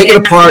got to take it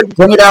apart,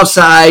 bring it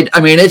outside.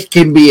 I mean, it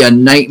can be a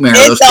nightmare.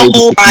 It's a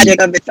whole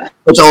project of itself.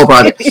 It's a whole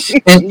project.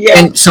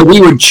 And so we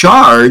would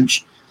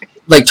charge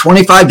like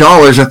 $25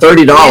 or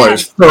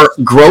 $30 for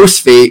gross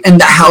fee, and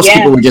the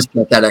housekeeper would just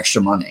get that extra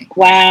money.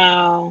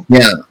 Wow.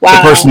 Yeah.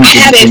 Wow. I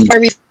have a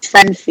furry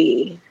friend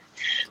fee,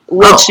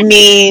 which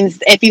means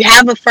if you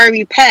have a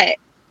furry pet,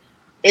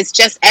 it's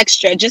just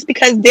extra. Just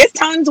because there's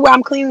times where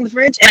I'm cleaning the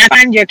fridge and I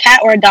find your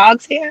cat or a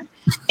dog's hair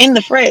in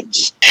the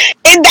fridge,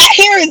 and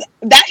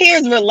that hair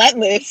is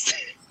relentless,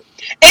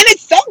 and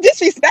it's so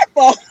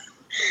disrespectful.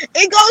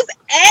 It goes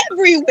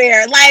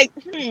everywhere. Like,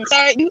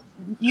 sorry,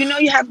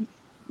 you have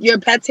your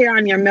pet's hair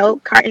on your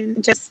milk carton.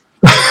 Just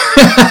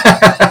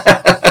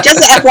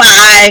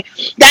FYI.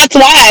 That's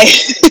why.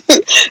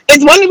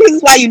 It's one of the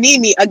reasons why you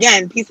need me.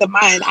 Again, peace of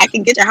mind. I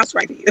can get your house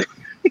right for you.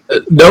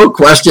 No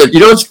question. You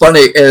know what's funny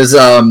is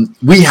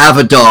we have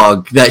a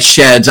dog that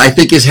sheds. I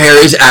think his hair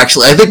is I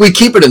think we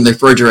keep it in the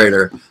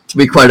refrigerator, to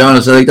be quite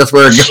honest. I think that's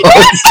where it goes.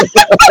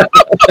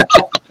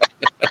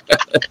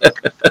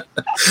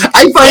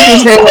 I find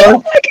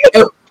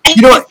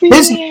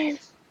his hair,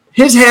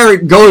 his hair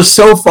goes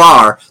so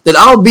far that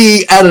I'll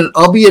be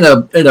in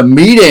a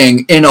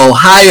meeting in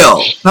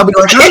Ohio. I'll be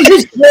like, how does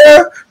his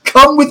hair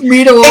come with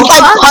me to It's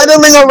like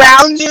cuddling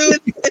around you.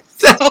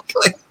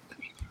 Exactly.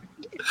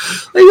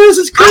 Like, this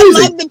is crazy.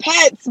 I love the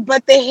pets,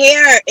 but the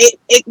hair,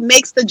 it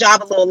makes the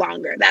job a little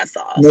longer. That's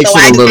all. Makes so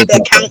I just have to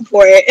account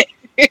for it.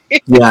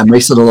 Yeah, it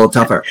makes it a little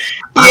tougher.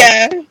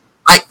 Yeah.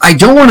 I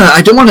don't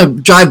want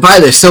to drive by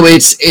this. So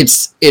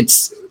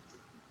it's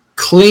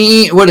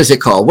clean. What is it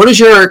called? What is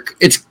your?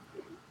 It's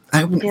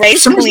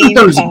Grace Cleaning.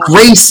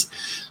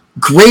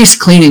 Grace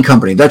Cleaning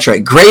Company. That's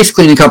right. Grace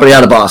Cleaning Company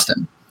out of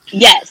Boston.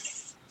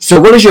 Yes. So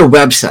what is your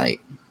website?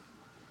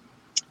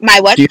 My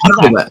what?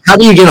 How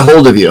do you get a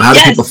hold of you? How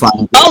do people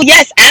find you? Oh,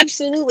 yes,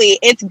 absolutely.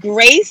 It's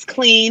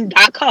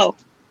graceclean.co.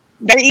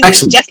 Very easy.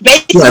 Excellent. Just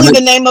basically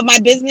the name of my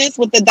business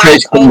with the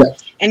 .co.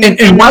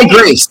 And why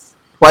Grace?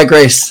 Why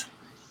Grace?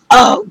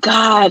 Oh,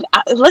 God.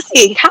 Let's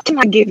see. How can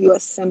I give you a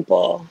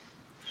simpler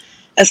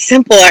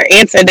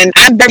answer than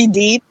I'm very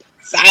deep.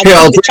 So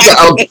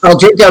I'll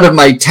drink out of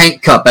my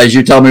tank cup as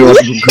you tell me what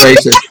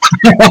Grace is.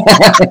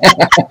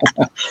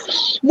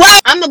 Well,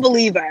 I'm a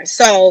believer,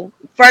 so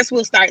first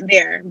we'll start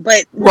there.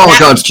 But we're all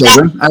God's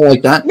children. I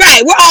like that.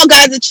 Right, we're all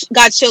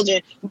God's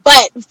children.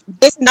 But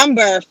this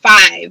number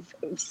 5,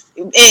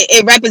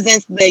 it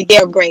represents the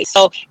year of grace.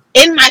 So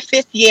in my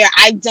 5th year,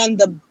 I've done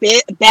the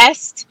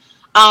best.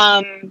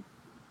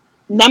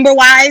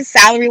 Number-wise,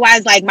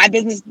 salary-wise, like my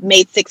business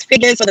made 6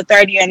 figures for the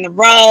 3rd year in a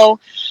row.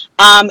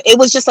 It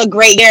was just a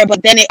great year,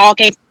 but then it all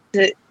came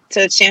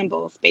to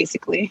shambles,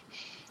 basically.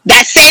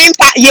 That same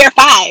year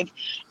 5,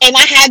 and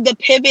I had to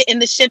pivot in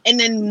the ship, and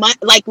then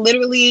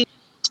literally,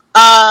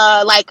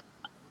 a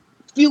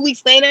few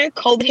weeks later,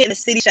 COVID hit, the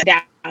city shut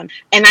down,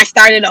 and I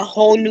started a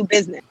whole new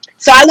business.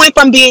 So I went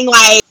from being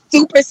like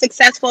super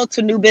successful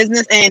to new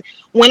business, and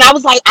when I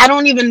was like, I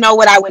don't even know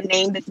what I would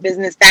name this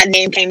business, that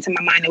name came to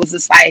my mind. It was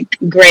just like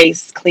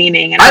Grace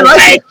Cleaning, and I was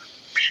like,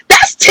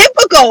 that's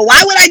typical.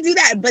 Why would I do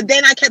that? But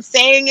then I kept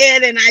saying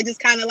it, and I just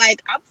kind of I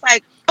was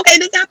like, okay, it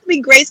doesn't have to be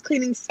Grace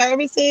Cleaning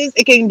Services.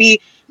 It can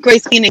be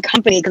Grace Cleaning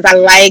Company, because I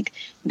like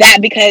that,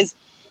 because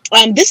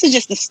this is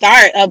just the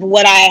start of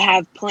what I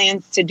have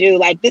plans to do.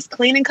 Like, this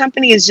cleaning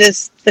company is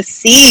just the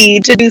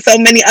seed to do so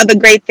many other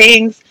great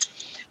things.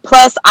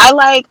 Plus, I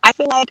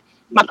feel like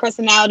my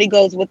personality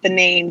goes with the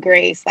name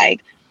Grace.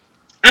 Like,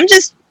 I'm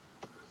just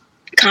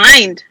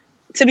kind.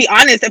 To be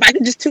honest, if I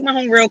could just toot my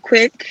horn real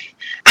quick,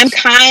 I'm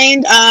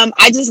kind.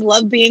 I just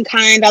love being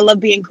kind. I love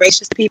being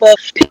gracious to people.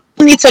 People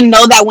need to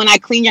know that when I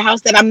clean your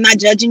house, that I'm not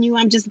judging you.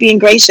 I'm just being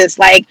gracious.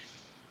 Like,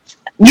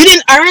 you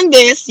didn't earn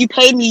this. You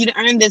paid me. You didn't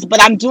earn this.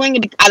 But I'm doing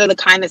it out of the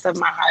kindness of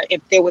my heart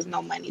if there was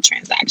no money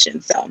transaction.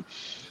 So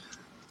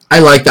I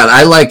like that.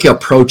 I like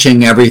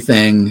approaching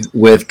everything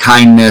with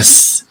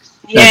kindness.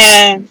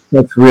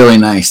 That's really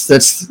nice.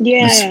 That's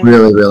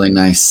really, really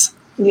nice.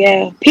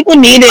 Yeah, people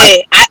need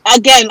it.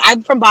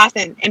 I'm from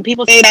Boston, and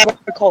people say that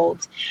we're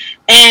cold,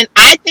 and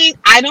I think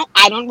I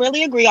don't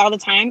really agree all the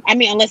time. I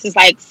mean, unless it's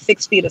like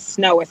 6 feet of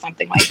snow or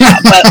something like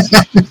that. But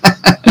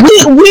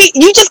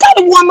you just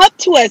gotta warm up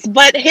to us.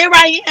 But here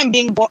I am,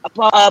 being born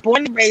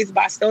and raised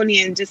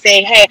Bostonian, just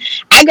saying, hey,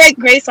 I got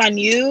grace on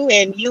you,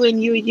 and you,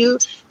 and you, and you,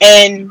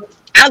 and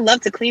I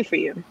love to clean for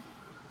you.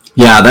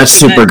 Yeah, that's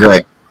super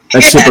great.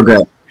 That's super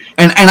great.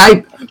 And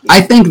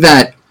I think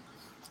that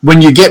when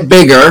you get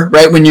bigger,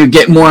 right, when you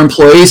get more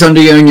employees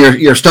under you and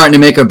you're starting to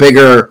make a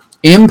bigger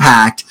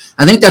impact,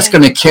 I think that's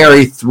going to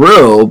carry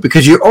through,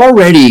 because you're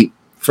already,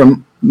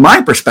 from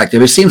my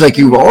perspective, it seems like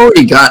you've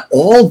already got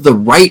all the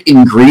right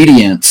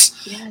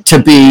ingredients to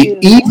be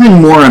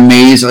even more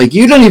amazing. Like,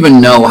 you don't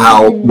even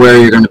know where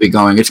you're going to be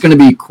going. It's going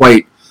to be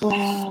quite.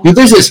 Wow.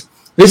 This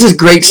is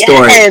great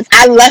story. Yes,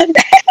 I love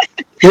that.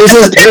 This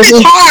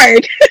is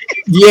hard.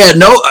 Yeah,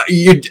 no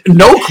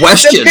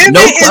question. The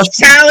pivot is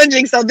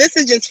challenging, so this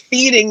is just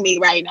feeding me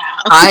right now.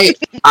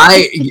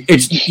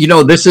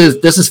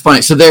 This is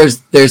funny. So there's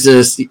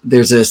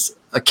this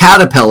a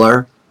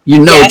caterpillar,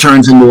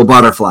 turns into a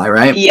butterfly,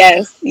 right?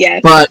 Yes.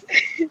 But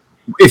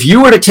if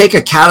you were to take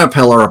a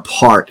caterpillar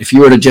apart, if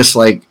you were to just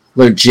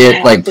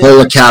legit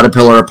pull a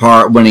caterpillar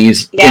apart when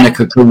he's in a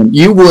cocoon,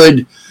 you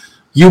would.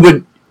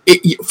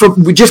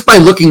 Just by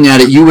looking at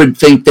it, you would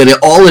think that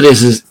all it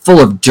is full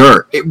of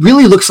dirt. It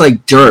really looks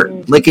like dirt.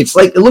 It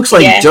looks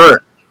like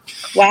dirt.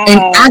 Wow. And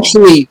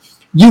actually,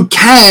 you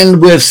can,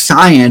 with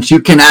science,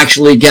 you can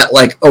actually get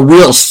a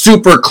real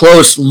super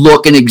close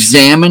look and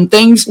examine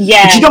things.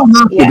 Yeah. But you don't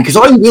have to, because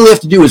all you really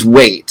have to do is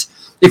wait.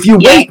 If you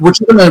wait, what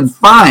you're going to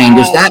find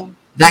is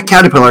that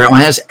caterpillar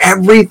has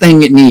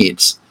everything it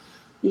needs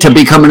to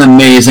become an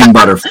amazing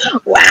butterfly.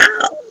 Wow.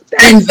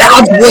 And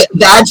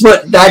that's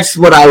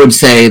what I would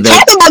say.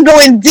 Talk about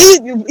going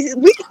deep.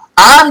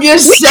 I'm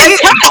just saying.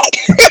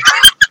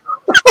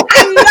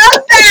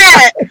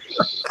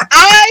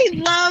 I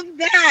love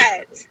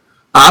that.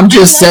 I'm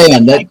just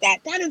saying that.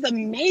 That is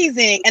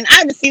amazing, and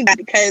I receive that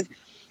because,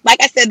 like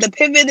I said, the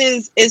pivot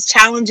is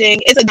challenging.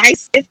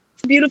 It's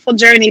a beautiful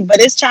journey, but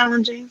it's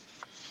challenging.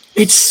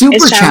 It's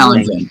super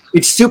challenging.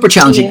 It's super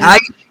challenging. Yeah.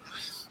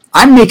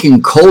 I'm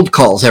making cold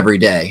calls every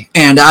day,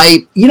 and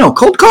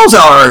cold calls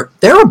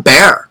they're a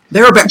bear.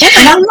 They're a bear.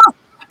 Yeah.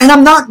 And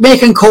I'm not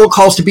making cold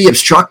calls to be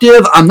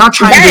obstructive. I'm not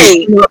trying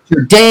to interrupt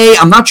your day.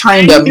 I'm not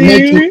trying to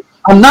make you,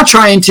 I'm not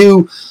trying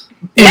to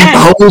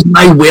impose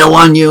my will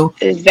on you.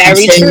 It's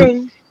very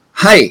true.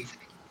 Hey,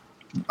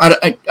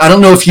 I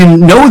don't know if you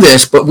know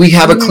this, but we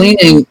have a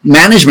cleaning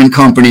management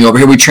company over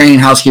here. We train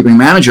housekeeping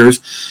managers.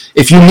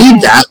 If you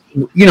need that,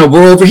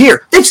 we're over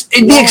here. It's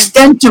the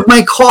extent of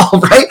my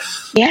call, right?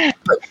 Yeah.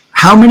 But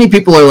how many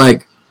people are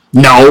like,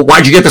 no,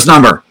 why'd you get this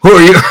number? Who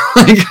are you?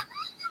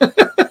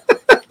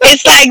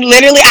 It's like,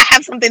 literally, I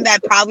have something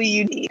that probably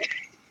you need.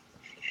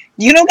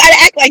 You don't got to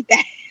act like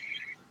that.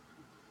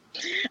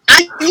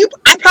 I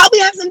probably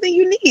have something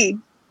you need.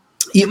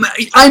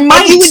 I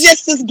might. If you would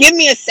just give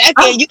me a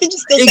second, you can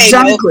just still say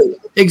no.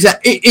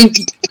 Exactly.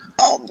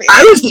 Oh, man.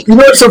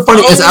 What's so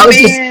funny is I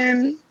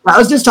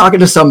was just talking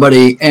to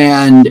somebody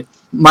and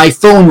my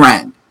phone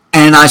rang.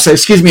 And I said,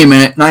 excuse me a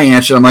minute. And I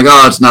answered. I'm like,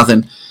 oh, it's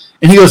nothing.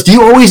 And he goes, do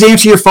you always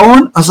answer your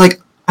phone? I was like,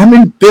 I'm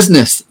in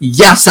business.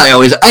 Yes, I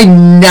don't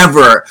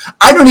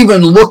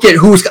even look at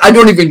I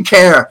don't even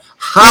care.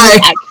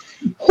 Hi.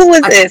 Who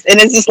is this? And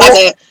it's just like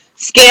a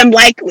scam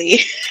likely.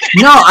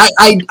 No,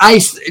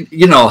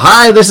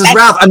 hi, this is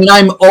Ralph. I mean,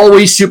 I'm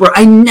always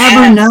I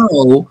never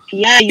know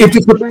if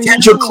it's a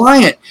potential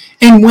client.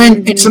 And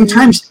and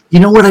sometimes, you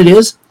know what it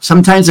is?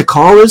 Sometimes a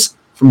call is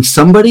from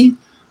somebody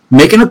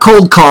making a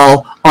cold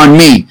call on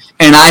me.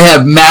 And I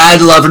have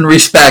mad love and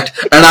respect.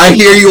 And I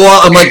hear you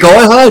all. I'm like, go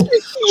ahead.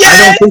 Yes.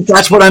 I don't think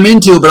that's what I'm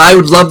into, but I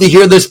would love to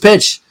hear this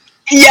pitch.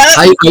 Yes.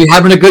 Are you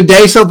having a good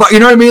day so far? You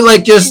know what I mean?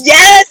 Like just.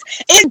 Yes.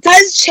 It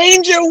does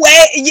change your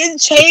way. You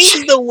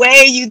change the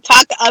way you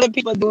talk to other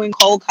people doing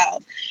cold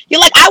calls. You're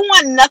like, I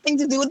want nothing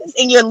to do with this.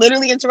 And you're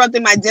literally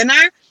interrupting my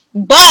dinner.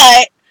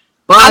 But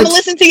I'm going to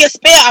listen to your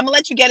spiel. I'm going to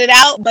let you get it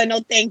out. But no,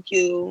 thank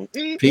you.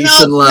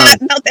 Peace and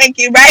love. No, thank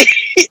you. Right?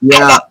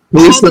 Yeah.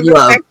 Peace and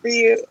love. For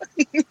you.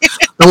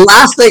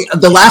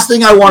 The last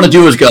thing I want to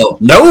do is go,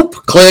 nope,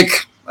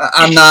 click.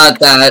 I'm not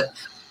that.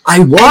 I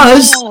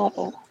was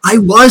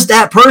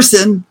that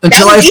person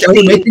until I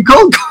started making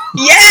cold calls.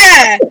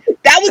 Yeah,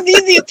 that was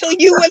easy until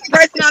you were the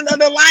person on the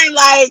other line.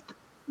 Like,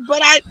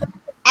 but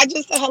I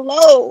just said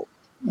hello.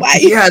 Why?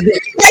 Yeah,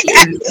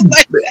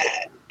 like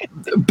that.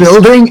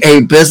 Building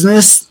a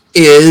business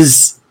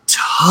is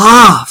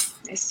tough.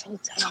 It's so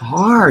tough. It's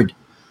hard,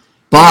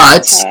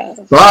 but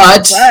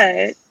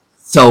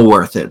so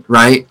worth it,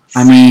 right?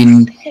 I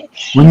mean,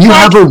 when you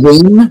have a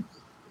win.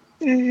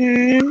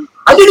 Mm-hmm.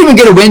 I didn't even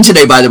get a win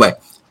today, by the way.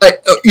 I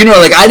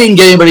didn't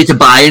get anybody to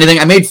buy anything.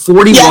 I made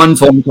 41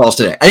 phone calls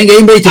today. I didn't get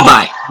anybody to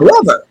buy.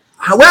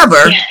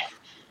 However,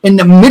 in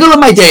the middle of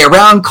my day,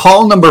 around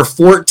call number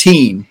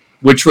 14,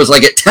 which was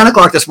like at 10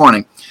 o'clock this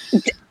morning,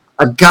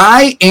 a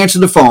guy answered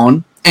the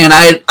phone, and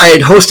I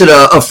had hosted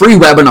a free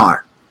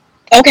webinar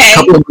a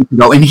couple of months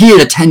ago, and he had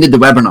attended the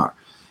webinar.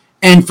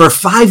 And for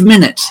 5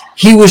 minutes,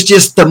 he was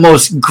just the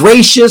most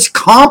gracious,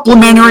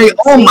 complimentary.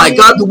 Oh my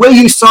God, the way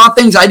he saw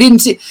things, I didn't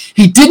see.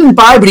 He didn't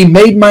buy, but he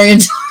made my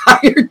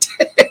entire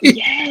day.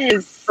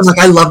 Yes. I was like,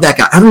 I love that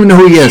guy. I don't even know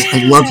who he is.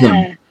 I love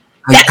him.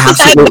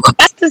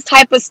 That's the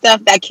type of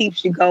stuff that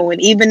keeps you going,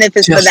 even if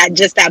it's for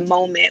that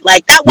moment.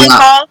 Like that one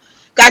call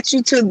got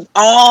you to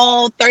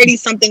all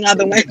 30-something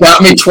other ones.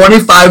 Got me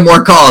 25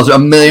 more calls,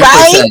 1,000,000%.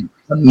 Right?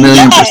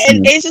 1,000,000%.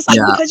 And it's just like,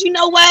 because you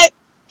know what?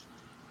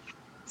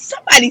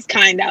 Somebody's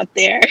kind out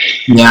there.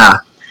 Yeah,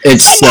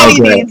 it's somebody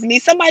so good. Needs me.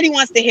 Somebody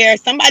wants to hear.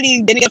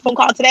 Somebody didn't get a phone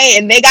call today,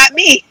 and they got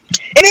me.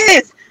 It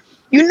is.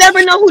 You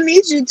never know who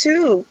needs you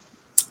too.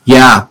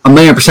 Yeah,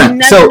 1,000,000%. You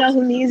never know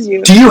who needs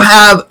you. Do you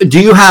have?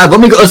 Let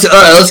me go.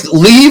 Let's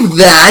leave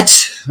that.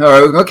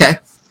 Okay.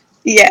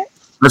 Yeah.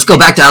 Let's go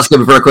back to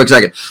housekeeping for a quick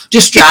second.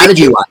 Just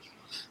strategy-wise,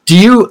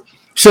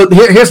 So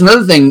here's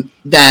another thing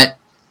that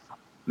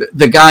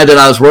the guy that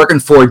I was working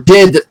for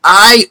did that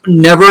I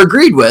never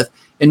agreed with.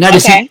 And that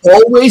is he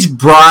always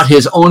brought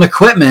his own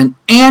equipment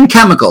and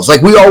chemicals.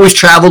 Like we always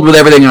traveled with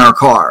everything in our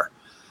car.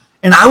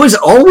 And I was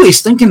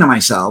always thinking to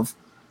myself,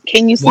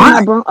 can you see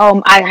my broom? Oh,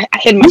 I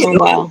hid my broom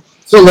well.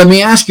 So let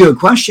me ask you a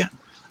question.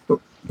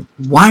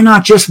 Why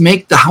not just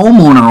make the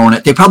homeowner own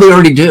it? They probably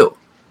already do.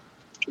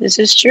 This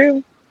is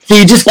true. So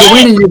you just go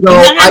in and you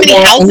go, you know how many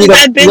houses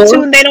I've been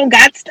to and they don't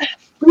got stuff?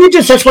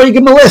 That's why you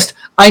give them a list.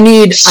 I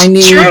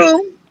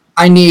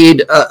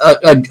need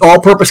a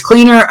all-purpose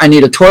cleaner. I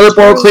need a toilet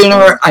bowl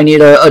cleaner. I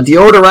need a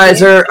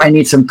deodorizer. I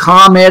need some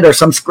Comet or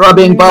some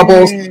scrubbing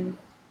bubbles.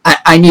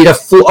 I need a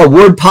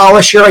wood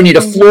polisher. I need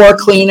a floor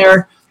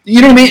cleaner.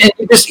 You know what I mean? And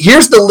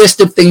here's the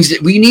list of things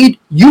that we need.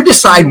 You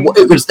decide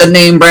if it's the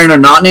name brand or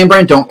not name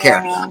brand. Don't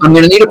care. I'm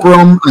going to need a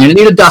broom. I'm going to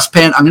need a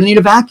dustpan. I'm going to need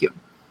a vacuum.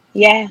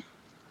 Yeah.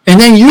 And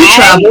then you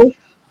travel.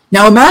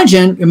 Now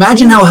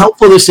imagine how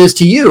helpful this is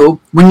to you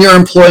when you're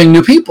employing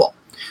new people.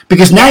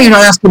 Because now you're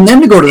not asking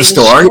them to go to the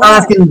store. You're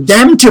not asking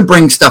them to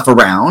bring stuff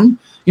around.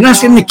 You're not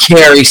asking them to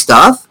carry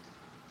stuff.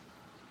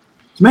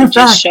 As a matter of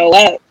fact, show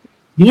up.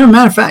 You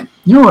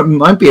know what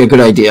might be a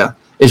good idea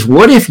is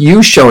what if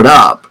you showed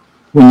up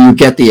when you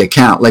get the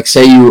account? Like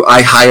say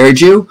I hired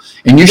you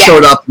and you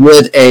showed up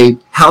with a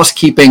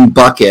housekeeping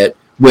bucket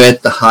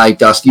with the high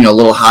dust,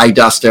 little high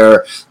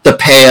duster, the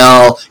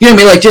pail,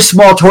 like just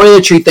small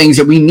toiletry things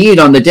that we need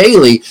on the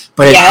daily,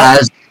 but it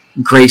has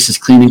Grace's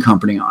Cleaning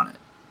Company on it.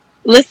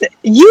 Listen,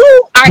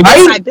 you are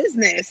in my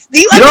business. Do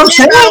you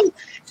understand?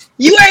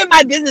 You are in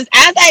my business.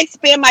 As I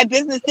expand my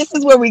business, this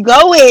is where we're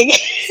going.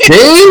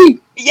 See?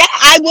 Yeah,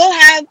 I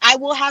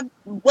will have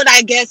what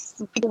I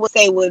guess people would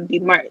say would be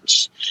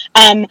merch.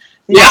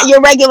 Not your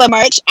regular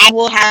merch. I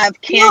will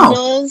have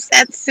candles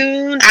that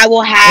soon. I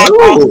will have.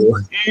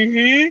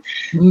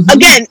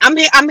 Again,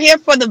 I'm here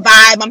for the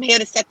vibe. I'm here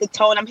to set the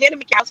tone. I'm here to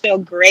make your house feel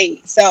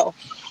great. So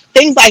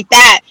things like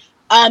that.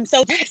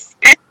 So yes,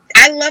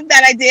 I love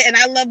that idea, and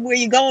I love where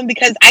you're going,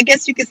 because I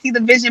guess you can see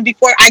the vision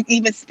before I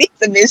even speak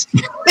the vision.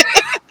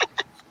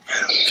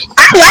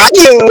 I like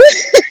you.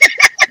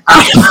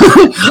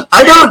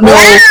 I don't know.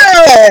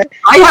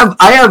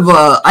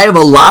 I have a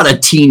lot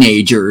of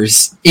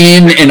teenagers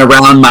in and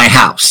around my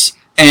house,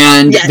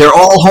 and they're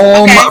all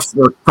home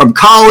from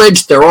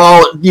college. They're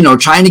all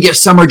trying to get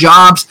summer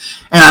jobs,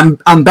 and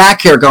I'm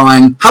back here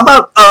going, how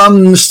about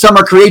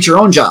summer create your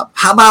own job?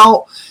 How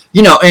about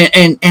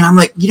and I'm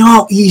like,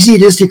 how easy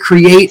it is to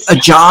create a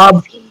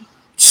job.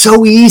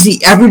 So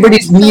easy. Everybody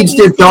needs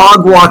their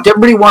dog walked.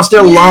 Everybody wants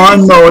their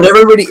lawn mowed.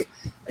 Everybody.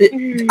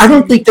 I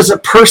don't think there's a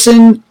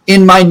person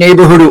in my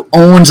neighborhood who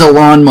owns a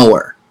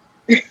lawnmower.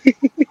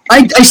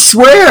 I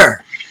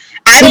swear.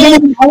 I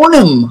don't even own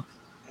them.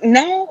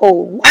 No.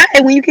 Why?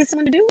 When you get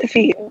someone to do it for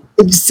you.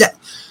 Exactly.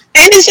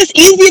 And it's just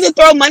easy to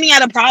throw money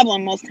at a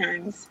problem most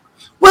times.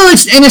 Well,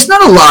 it's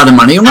not a lot of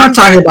money. I'm not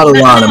talking about a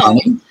lot of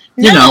money.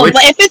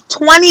 But if it's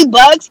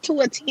 $20 to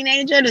a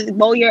teenager to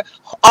mow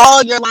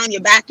all your lawn, your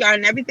backyard,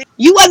 and everything,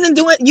 you wasn't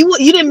doing. You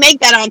didn't make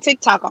that on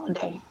TikTok all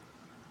day.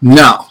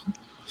 No.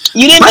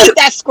 You didn't make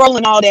that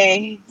scrolling all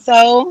day,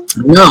 so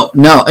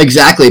no,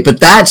 exactly. But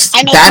I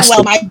know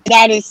well.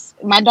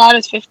 My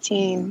daughter's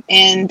 15,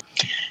 and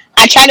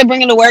I try to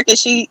bring her to work, and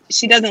she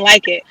doesn't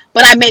like it.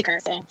 But I make her.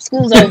 So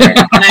school's over,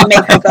 and I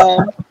make her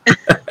go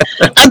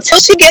until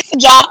she gets a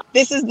job.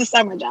 This is the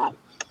summer job.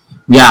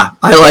 Yeah,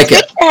 I like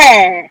it. Good for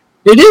her.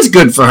 It is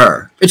good for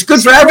her. It's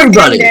good for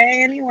everybody.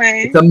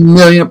 Anyway, it's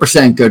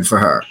 1,000,000% good for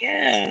her.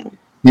 Yeah.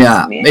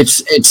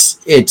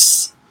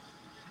 It's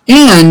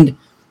and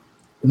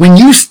when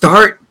you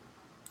start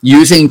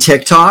using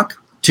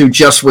TikTok to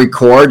just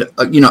record,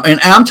 and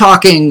I'm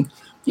talking,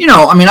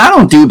 I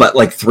don't do but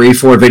like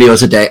 3-4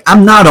 videos a day.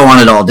 I'm not on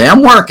it all day.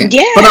 I'm working.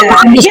 Yeah, but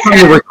I'm just trying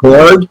to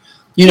record,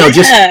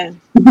 just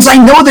because I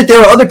know that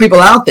there are other people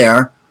out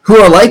there who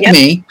are like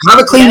me, have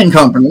a cleaning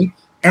company,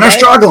 and are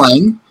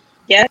struggling.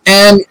 Yeah.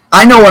 And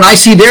I know when I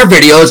see their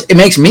videos, it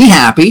makes me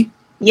happy.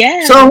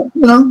 Yeah. So,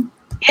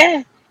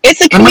 Yeah.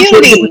 It's a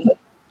community.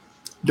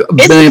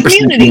 It's a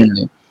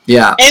community.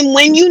 Yeah. And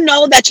when you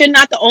know that you're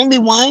not the only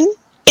one,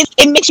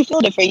 it makes you feel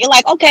different. You're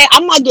like, okay,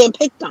 I'm not getting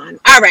picked on.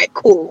 All right,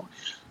 cool.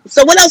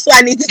 So what else do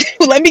I need to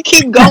do? Let me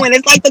keep going.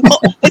 It's like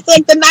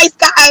the nice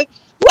guy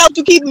who helped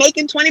you keep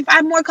making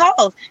 25 more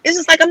calls. It's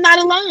just like, I'm not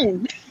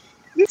alone.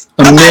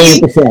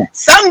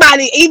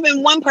 Somebody,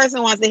 even one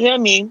person wants to hear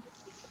me.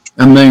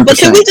 1,000,000%. But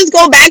can we just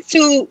go back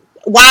to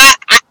why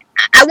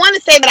I want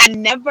to say that I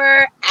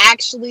never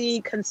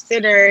actually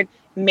considered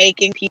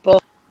making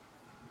people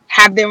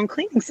have their own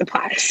cleaning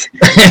supplies.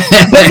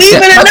 Believe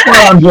it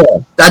or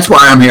not. That's why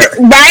I'm here.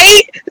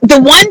 Right? The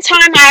one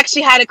time I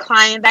actually had a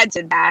client that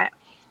did that,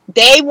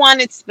 they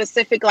wanted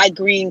specific like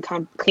green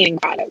cleaning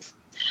products.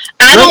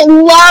 I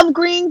don't love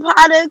green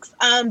products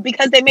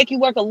because they make you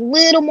work a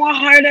little more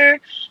harder.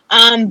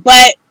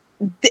 But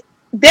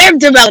they're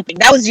developing.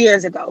 That was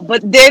years ago,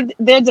 but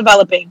they're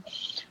developing.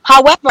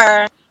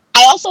 However,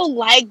 I also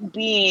like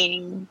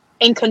being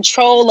in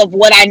control of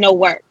what I know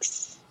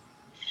works.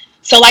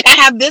 So like I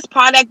have this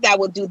product that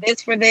will do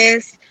this for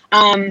this.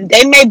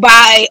 They may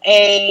buy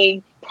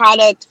a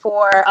product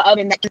for an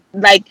oven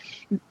that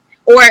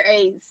or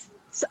a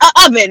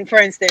oven, for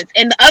instance,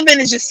 and the oven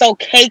is just so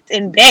caked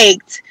and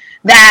baked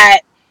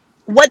that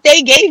what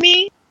they gave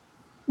me,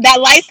 that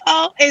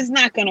Lysol, is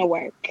not gonna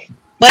work.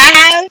 But I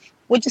have,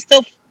 which is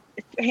still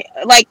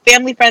like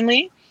family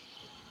friendly,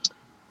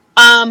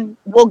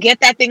 we'll get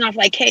that thing off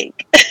like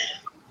cake.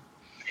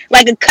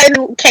 Like a cut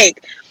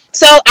cake.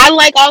 So I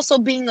like also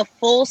being a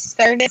full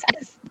service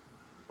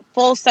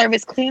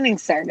cleaning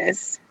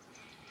service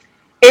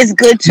is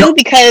good too,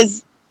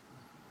 because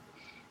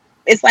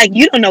it's like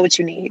you don't know what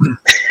you need.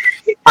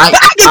 I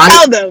can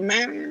tell them,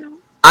 man.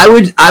 I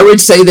would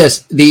say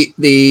this: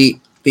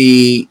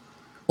 the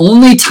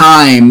only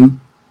time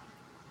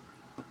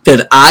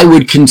that I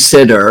would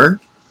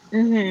consider,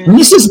 and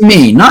this is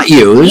me, not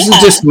you. This is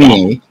just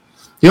me.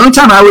 The only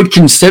time I would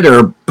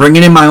consider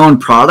bringing in my own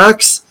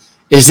products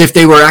is if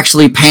they were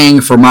actually paying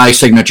for my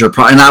signature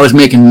product and I was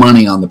making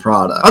money on the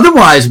product.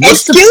 Otherwise,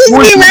 what's the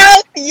point? Excuse me,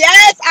 Ralph?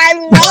 Yes, I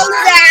love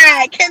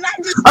that. Can I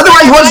just?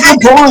 Otherwise, what's the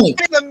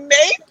point? It's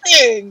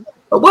amazing.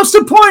 But what's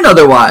the point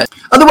otherwise?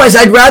 Otherwise,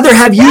 I'd rather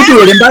have you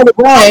do it. And by the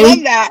way, I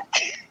love that.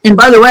 And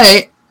by the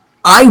way,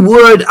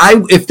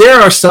 if there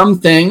are some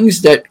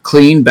things that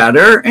clean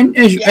better, and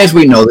as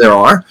we know there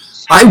are,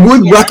 I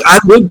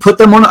would put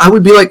them on. I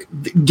would be like,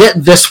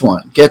 get this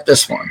one. Don't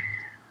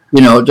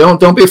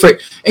be afraid.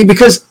 And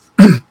because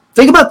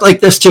think about like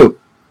this too.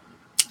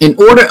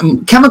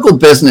 Chemical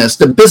business,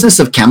 the business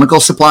of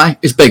chemical supply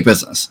is big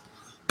business,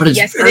 but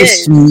it's very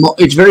small.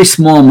 It's very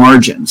small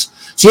margins.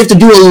 So you have to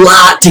do a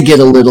lot to get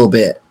a little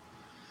bit.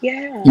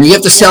 Yeah. And you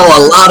have to sell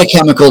a lot of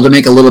chemical to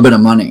make a little bit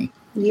of money.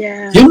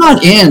 Yeah.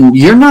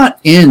 You're not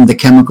in the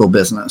chemical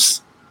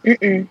business.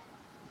 Mm-mm.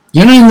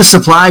 You're not in the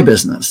supply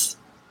business.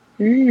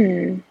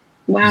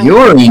 Wow.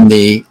 You're in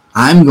the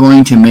I'm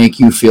going to make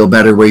you feel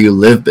better where you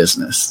live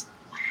business.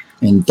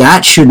 And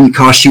that shouldn't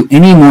cost you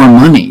any more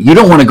money. You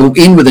don't want to go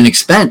in with an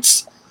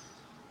expense.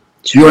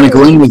 True. You want to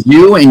go in with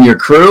you and your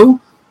crew.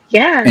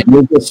 Yeah. And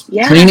you're just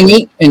cleaning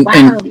it and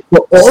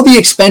put all the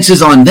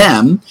expenses on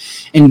them.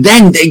 And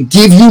then they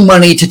give you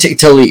money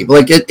to leave.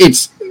 Like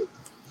it's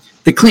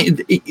the clean.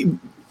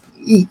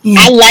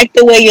 I like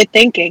the way you're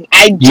thinking.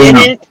 I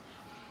didn't.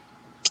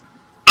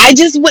 I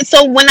just would.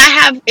 So when I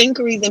have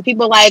inquiries and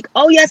people are like,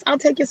 oh yes, I'll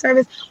take your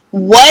service.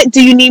 What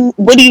do you need?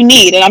 What do you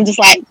need? And I'm just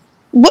like,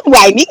 what do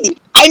I need?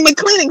 I'm a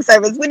cleaning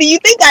service. What do you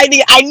think I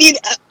need? I need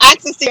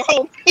access to your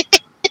home.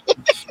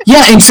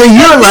 Yeah, and so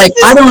you're like,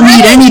 I don't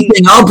need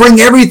anything. I'll bring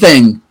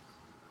everything.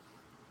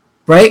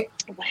 Right?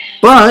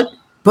 Wow.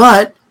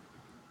 But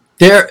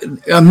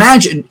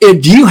imagine,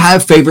 do you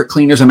have favorite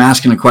cleaners? I'm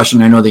asking a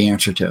question I know the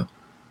answer to.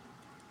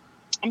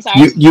 I'm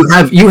sorry.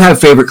 You have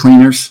favorite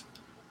cleaners?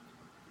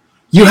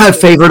 You have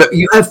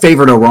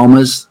favorite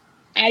aromas?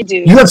 I do.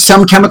 You have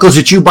some chemicals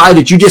that you buy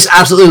that you just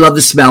absolutely love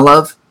the smell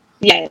of?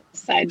 Yes,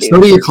 I do. So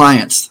do your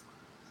clients.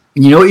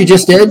 And you know what you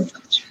just did?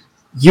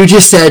 You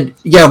just said,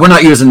 yeah, we're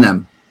not using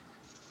them.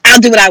 I'll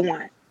do what I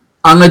want.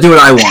 I'm going to do what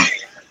I want.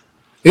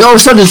 All of a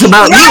sudden, it's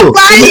about you.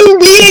 Why are you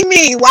reading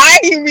me? Why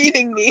are you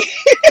reading me?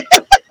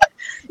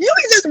 You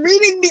were just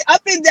reading me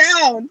up and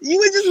down.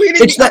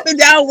 Up and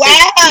down.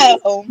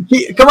 Wow.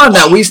 Come on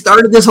now. We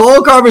started this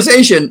whole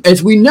conversation.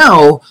 As we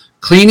know,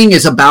 cleaning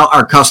is about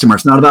our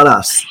customers, not about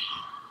us.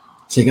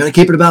 So you got to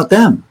keep it about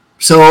them.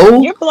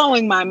 So you're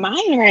blowing my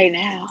mind right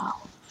now.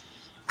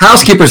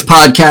 Housekeepers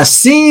Podcast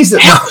season.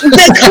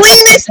 The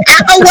cleanest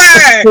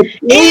hour. The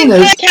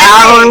cleanest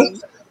hour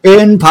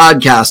in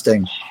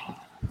podcasting.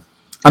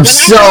 I'm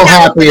so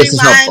happy it's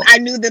helpful. I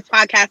knew this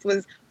podcast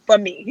was for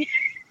me.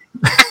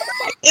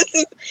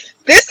 This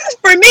is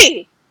for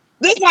me.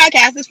 This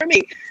podcast is for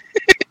me.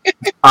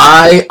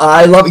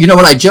 I love, you know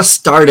what? I just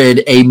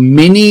started a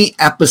mini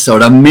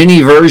episode, a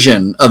mini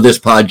version of this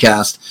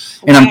podcast,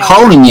 and I'm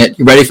calling it,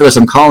 you ready for this?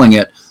 I'm calling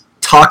it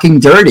Talking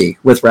Dirty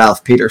with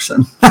Ralph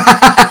Peterson.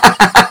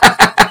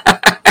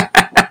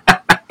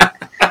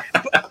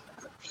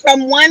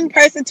 From one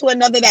person to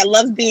another that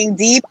loves being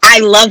deep, I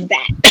love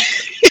that.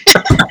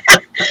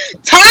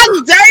 Talk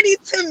dirty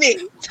to me.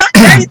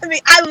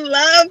 I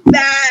love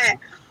that.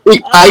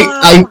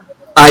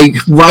 I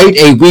write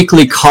a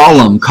weekly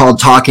column called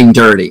Talking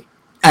Dirty,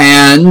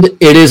 and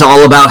it is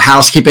all about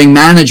housekeeping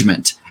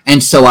management.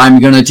 And so I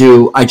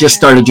just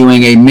started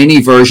doing a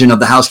mini version of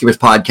the Housekeepers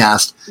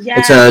Podcast. Yeah.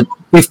 It's a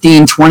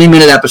 15,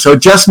 20-minute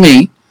episode, just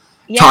me,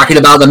 talking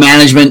about the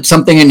management,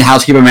 something in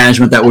housekeeper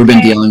management that we've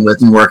been dealing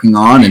with and working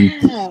on. And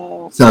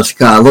so it's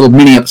a little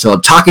mini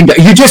episode.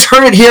 You just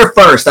heard it here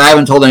first. I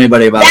haven't told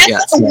anybody about it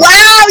yet. So.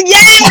 Wow,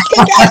 yes!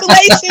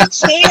 Congratulations,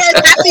 cheers!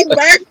 Happy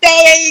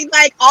birthday!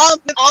 Like all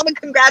the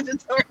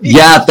congratulatory.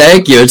 Yeah,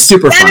 thank you. It's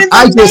super fun.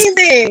 That is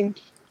amazing.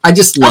 I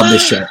just love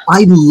this show.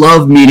 I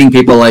love meeting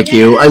people like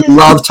you. I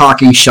love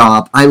talking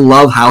shop. I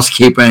love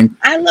housekeeping.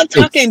 I love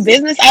talking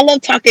business. I love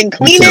talking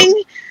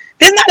cleaning.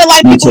 There's not a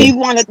lot of people you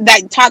want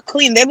to talk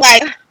clean. They're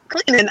like,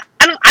 cleaning.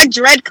 I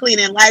dread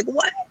cleaning. Like,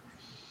 what?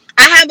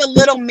 I have a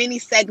little mini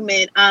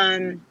segment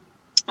on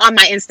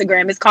my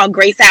Instagram. It's called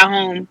Grace at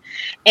Home,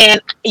 and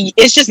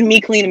it's just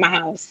me cleaning my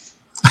house.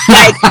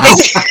 Like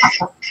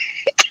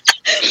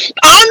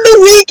on the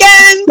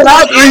weekend,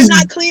 I'm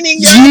not cleaning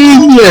your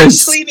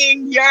house. I'm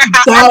cleaning your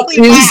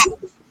house.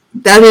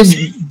 That is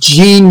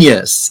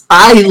genius.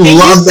 I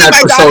love that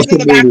for social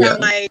media.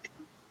 Like,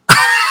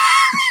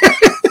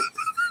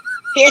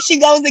 here she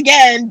goes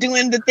again,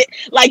 doing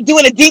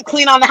doing a deep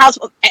clean on the house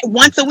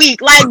once a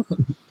week. Like,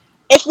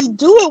 if we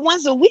do it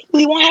once a week,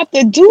 we won't have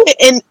to do it,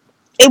 and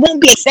it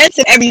won't be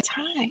expensive every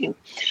time.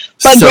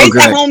 But so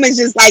Grace at Home is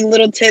just like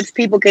little tips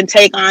people can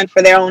take on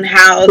for their own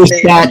house.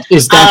 Is that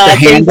the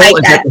handle? Is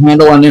that the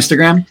handle on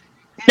Instagram?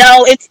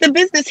 No, it's the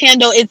business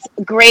handle. It's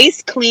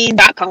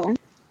graceclean.co.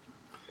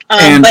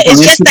 But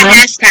it's just the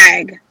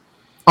hashtag.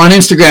 On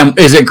Instagram,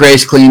 is it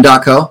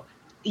graceclean.co?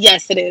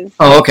 Yes, it is.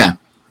 Oh, okay.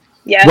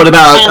 Yeah. What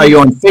about, are you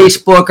on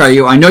Facebook?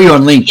 I know you're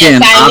on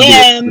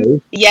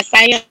LinkedIn. Yes,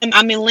 I am.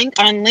 I'm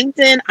on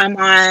LinkedIn. I'm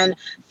on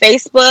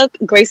Facebook,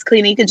 Grace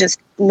Clean. You can just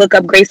look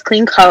up Grace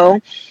Clean Co.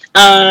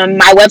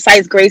 My website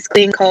is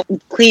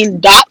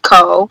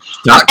graceclean.co.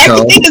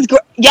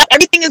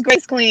 Everything is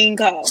Grace Clean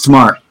Co.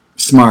 Smart.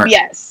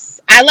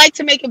 Yes. I like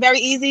to make it very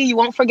easy. You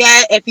won't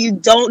forget. If you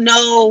don't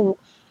know,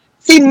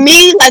 see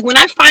me, like when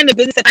I find a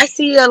business, if I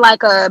see a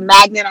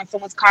magnet on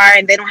someone's car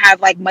and they don't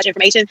have like much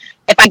information,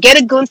 if I get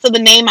a glimpse of the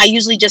name, I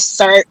usually just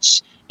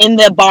search in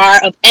the bar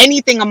of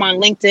anything. I'm on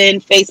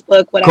LinkedIn,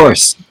 Facebook, whatever. Of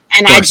course.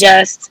 And I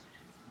just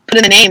put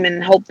in the name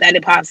and hope that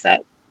it pops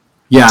up.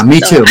 Yeah, me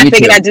too. I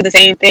figured I'd do the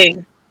same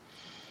thing.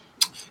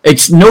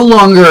 It's no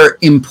longer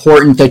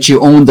important that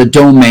you own the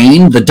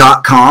domain, the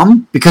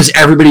 .com, because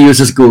everybody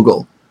uses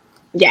Google.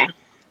 Yeah.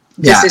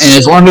 Yeah, and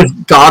as long as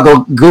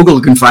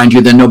Google can find you,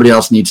 then nobody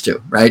else needs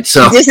to, right?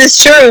 So this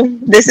is true.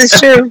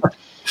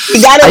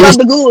 You gotta love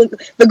the Google.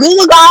 The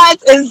Google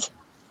gods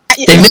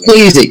they make it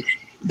easy.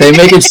 They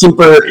make it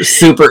super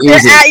easy.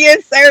 They're at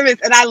your service,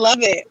 and I love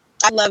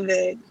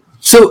it.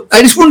 So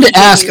I just wanted to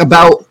ask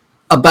about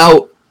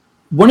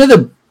one of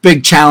the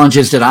big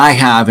challenges that I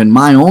have in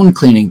my own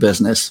cleaning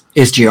business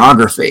is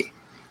geography.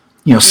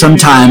 You know,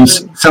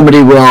 sometimes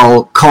somebody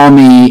will call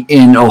me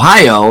in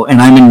Ohio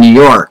and I'm in New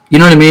York. You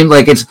know what I mean?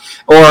 Like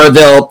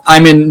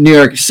I'm in New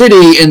York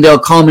City and they'll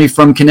call me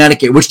from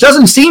Connecticut, which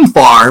doesn't seem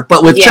far,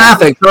 but with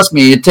traffic, trust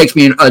me, it takes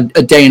me a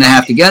day and a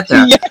half to get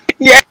there.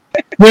 Yeah.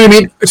 You know what I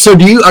mean? So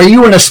are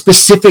you in a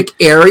specific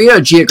area,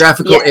 a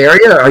geographical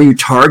area? Are you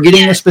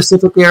targeting a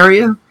specific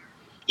area?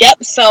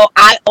 Yep. So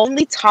I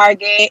only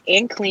target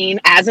and clean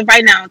as of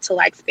right now to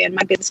expand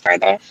my business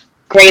further.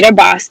 Greater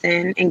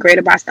Boston and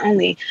Greater Boston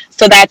only.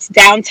 So that's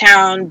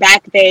downtown,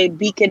 Back Bay,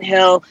 Beacon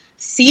Hill,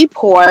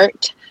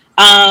 Seaport,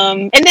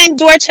 and then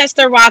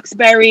Dorchester,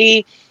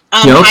 Roxbury,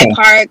 Hyde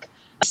Park.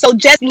 So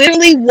just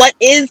literally what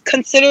is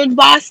considered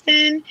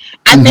Boston.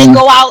 I then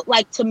go out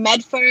to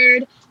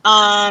Medford,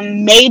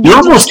 maybe you're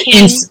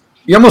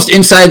almost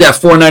inside that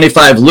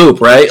 495 loop,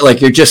 right?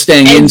 Like you're just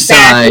staying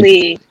inside.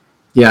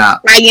 Yeah.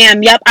 I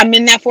am. Yep. I'm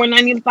in that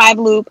 495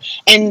 loop,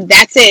 and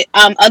that's it.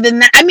 Other than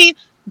that, I mean,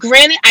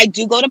 granted, I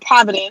do go to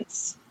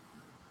Providence.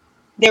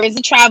 There is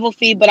a travel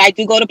fee, but I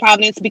do go to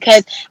Providence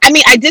because,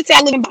 I did say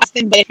I live in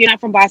Boston, but if you're not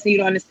from Boston, you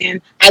don't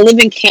understand. I live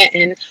in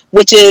Canton,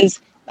 which is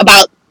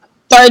about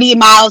 30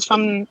 miles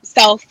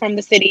south from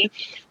the city,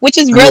 which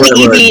is really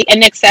easy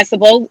and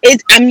accessible.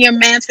 I'm your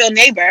Mansfield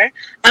neighbor.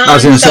 I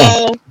was going to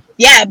say.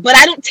 Yeah, but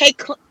I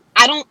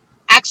don't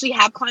actually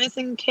have clients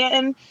in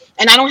Canton,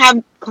 and I don't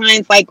have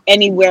clients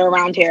anywhere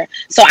around here.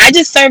 So I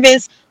just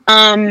service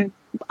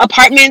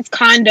apartments,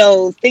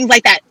 condos, things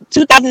like that,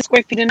 2,000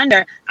 square feet and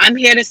under. I'm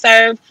here to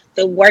serve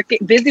the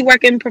busy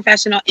working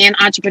professional and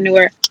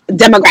entrepreneur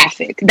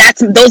demographic.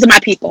 Those are my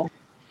people.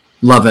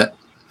 Love it.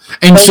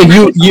 And so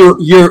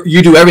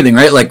you do everything,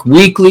 right? Like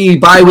weekly,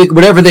 bi-weekly,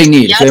 whatever they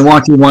need. If they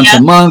want you once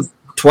a month,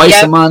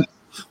 twice a month.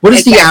 What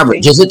is the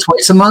average? Is it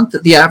twice a month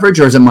the average,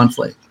 or is it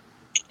monthly?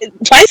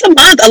 Twice a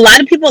month. A lot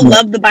of people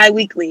love the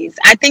bi-weeklies.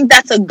 I think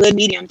that's a good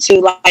medium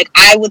too.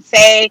 I would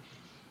say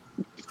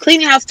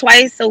cleaning house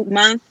twice a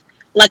month,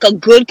 a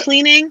good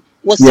cleaning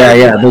will serve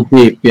you well.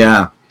 Deep,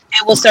 yeah.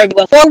 It will serve you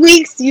well. 4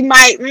 weeks, you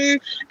might,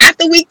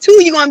 after week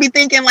 2, you're going to be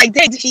thinking dang,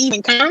 did she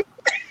even come?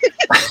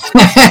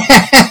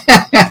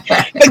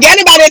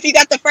 Forget about it if you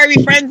got the furry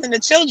friends and the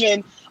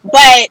children.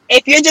 But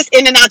if you're just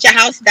in and out your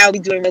house, that would be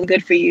doing really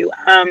good for you.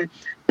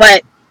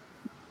 But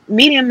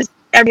medium is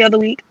every other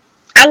week.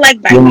 I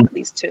like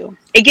bi-weeklies too.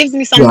 It gives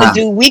me something to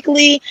do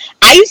weekly.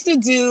 I used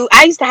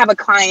to have a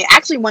client,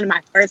 actually one of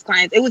my first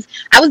clients.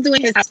 I was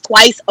doing his house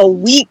twice a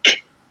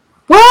week.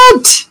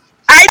 What?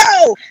 I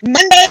know.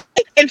 Monday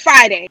and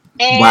Friday.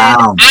 And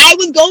I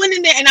was going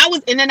in there and I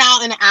was in and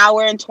out in an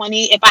hour and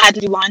 20 if I had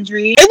to do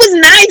laundry. It was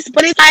nice,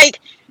 but it's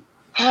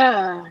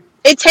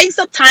it takes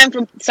up time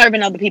from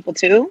serving other people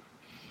too.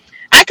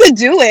 I could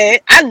do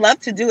it. I love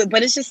to do it,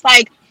 but it's just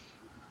it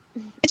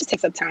just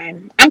takes up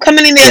time. I'm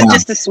coming in there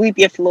just to sweep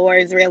your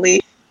floors,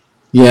 really.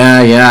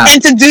 Yeah.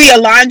 And to do your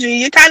laundry.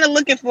 You're kind of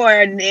looking for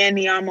a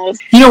nanny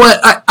almost. You know what?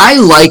 I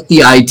like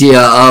the idea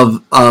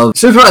of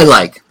so here's what I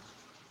like.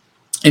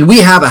 And we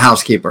have a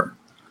housekeeper.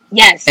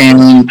 Yes.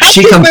 And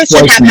she comes twice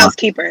should a have month.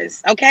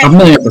 Housekeepers, okay? A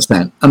million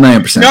percent.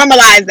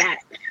 Normalize that.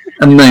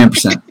 A million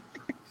percent.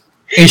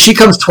 And she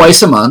comes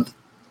twice a month.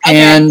 Okay.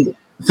 And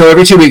so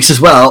every 2 weeks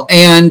as well.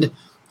 And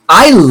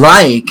I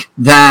like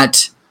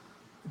that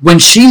when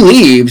she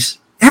leaves,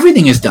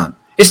 everything is done.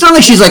 It's not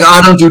like she's like,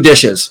 I don't do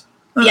dishes.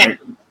 Yeah.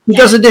 She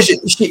does the dishes.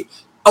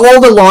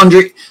 All the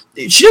laundry.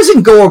 She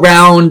doesn't go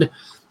around,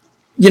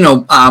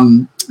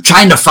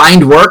 trying to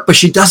find work, but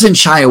she doesn't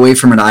shy away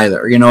from it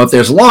either. If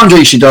there's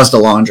laundry, she does the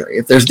laundry.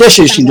 If there's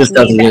dishes, she just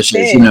does the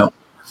dishes, And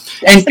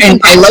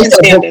I like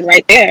that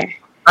right there.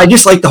 I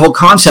just like the whole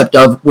concept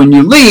of when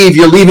you leave,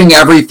 you're leaving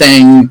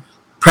everything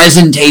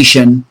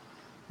presentation,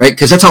 right?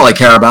 Because that's all I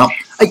care about.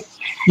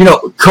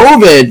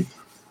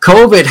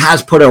 COVID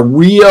has put a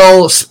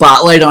real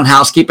spotlight on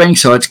housekeeping,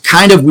 so it's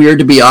kind of weird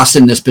to be us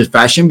in this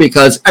profession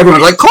because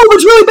everyone's like,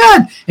 COVID's really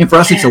bad. And for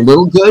us, it's a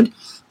little good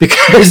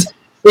because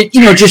it,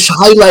 just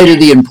highlighted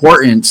the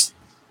importance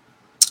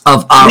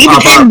of we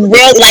became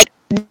real,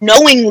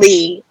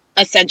 knowingly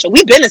essential.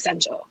 We've been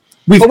essential.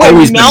 We've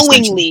always been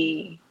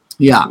knowingly,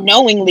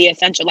 knowingly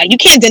essential. You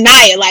can't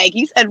deny it.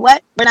 You said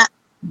what? We're not.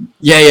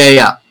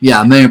 Yeah,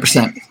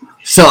 1,000,000%.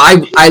 So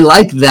I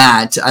like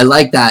that. I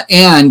like that,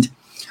 and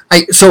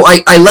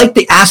I like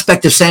the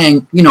aspect of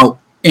saying,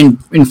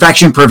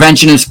 infection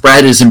prevention and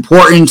spread is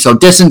important. So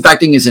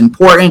disinfecting is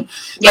important.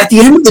 But at the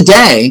end of the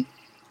day,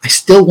 I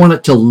still want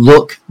it to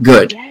look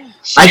good. Yeah,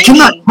 I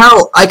shiny.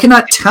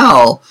 cannot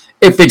tell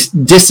if it's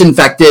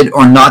disinfected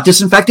or not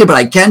disinfected, but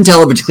I can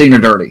tell if it's clean or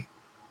dirty.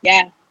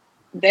 Yeah,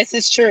 this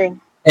is true.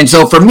 And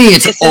so for me,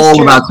 it's This is all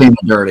true. about clean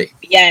and dirty.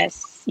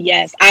 Yes,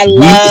 yes. I Beauty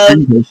love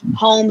and vision.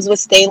 homes with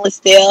stainless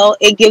steel.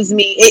 It gives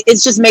me,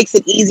 it just makes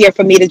it easier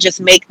for me to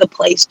just make the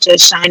place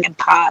just shine and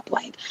pop.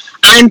 Like,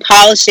 I'm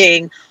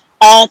polishing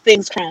all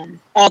things chrome,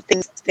 all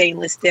things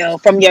stainless steel,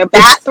 from your It's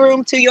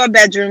bathroom to your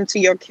bedroom to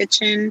your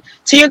kitchen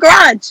to your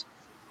garage.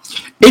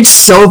 it's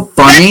so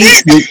That's funny.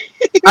 it.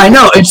 I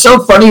know, it's so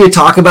funny to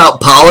talk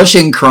about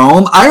polishing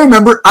chrome. I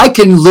remember I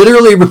can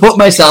literally put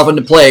myself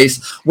into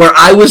place where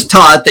I was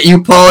taught that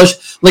you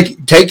polish,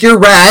 like, take your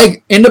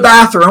rag in the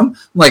bathroom. I'm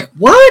like,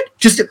 what?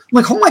 I'm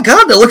like, oh my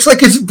God, that looks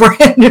like it's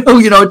brand new.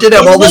 It did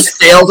have It all the looks,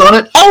 scales on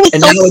it. oh, it's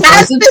And so now it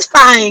doesn't.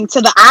 satisfying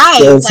to the So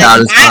eyes. Like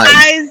satisfying.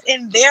 my eyes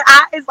and their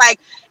eyes, like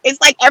it's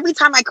like every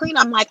time I clean,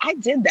 I'm like, I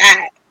did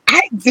that.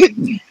 I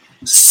did.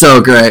 So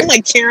I'm great.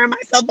 like cheering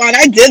myself on.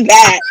 I did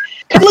that.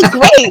 It looks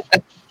great.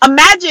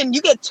 Imagine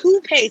you get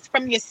toothpaste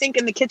from your sink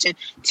in the kitchen,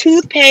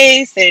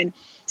 toothpaste and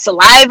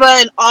saliva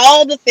and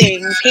all the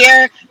things,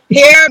 hair,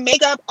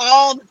 makeup,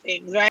 all the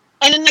things, right?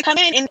 And then they come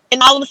in,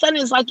 and all of a sudden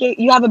it's like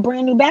you have a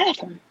brand new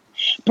bathroom,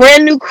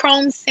 brand new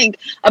chrome sink,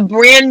 a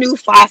brand new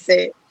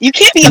faucet. You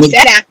can't be And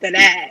upset after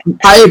that.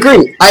 I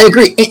agree. I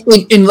agree.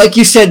 And like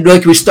you said,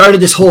 like we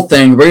started this whole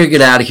thing, we're going to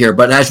get out of here.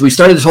 But as we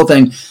started this whole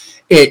thing,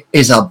 it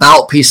is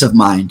about peace of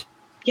mind.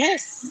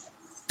 Yes.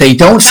 They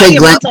don't It's about say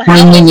your mental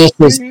health. cleanliness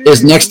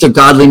is next to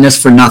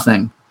godliness for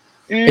nothing.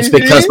 It's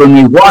because Mm-hmm.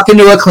 when we walk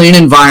into a clean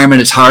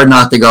environment, it's hard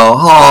not to go,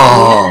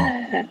 oh,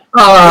 Yeah.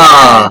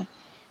 ah. Yeah.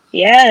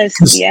 Yes.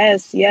 'Cause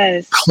Yes.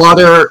 Yes.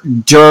 clutter,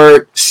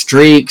 dirt,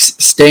 streaks,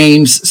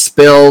 stains,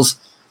 spills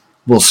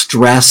will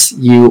stress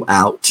you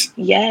out.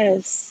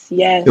 Yes.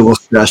 It will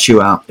Yes. stress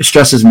you out. It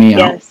stresses me out.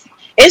 Yes.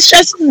 It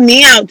stresses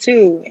me out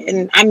too.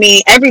 And I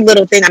mean, every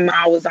little thing I'm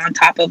always on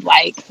top of,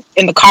 like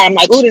in the car, I'm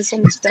like, oh, there's so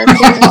much dirt here.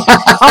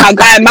 Oh my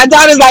God. My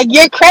daughter's like,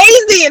 you're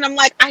crazy. And I'm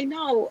like, I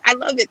know. I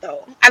love it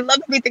though. I love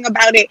everything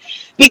about it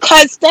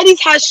because studies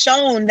have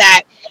shown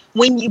that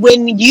when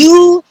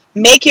you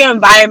make your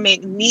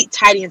environment neat,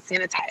 tidy, and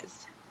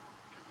sanitized,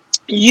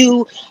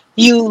 you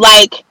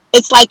like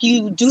it's like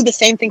you do the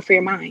same thing for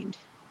your mind.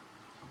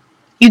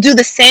 You do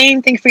the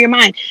same thing for your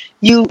mind.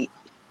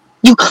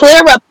 You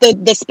clear up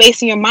the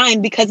space in your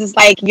mind because it's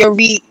like you're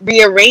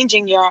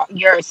rearranging your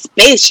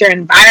space, your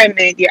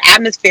environment, your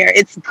atmosphere.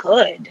 It's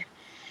good.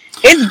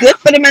 It's good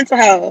for the mental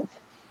health.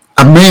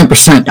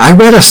 1,000,000%. I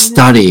read a Mhm.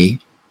 study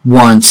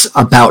once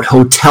about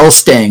hotel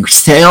staying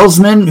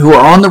salesmen who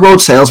are on the road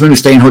salesmen who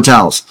stay in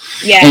hotels,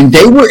 and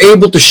Yes. they were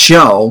able to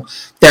show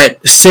that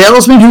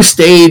salesmen who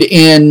stayed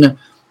in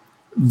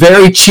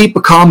very cheap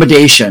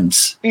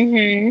accommodations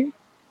Mhm.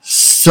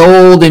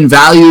 sold and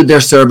valued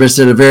their service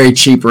at a very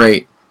cheap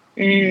rate.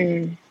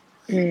 Mm.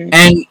 Mm.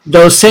 And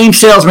those same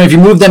salesmen, if you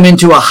move them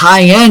into a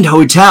high-end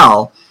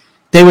hotel,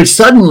 they would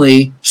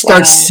suddenly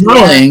start Wow.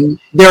 Yeah. selling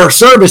their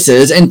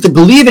services and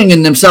believing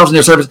in themselves and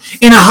their service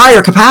in a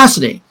higher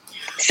capacity.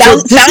 So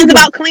this is Sounds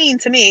about clean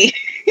to me,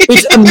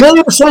 it's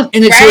 1,000,000%,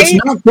 and so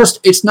right?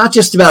 it's not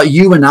just about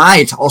you and I.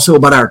 It's also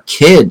about our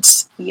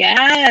kids.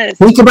 Yes.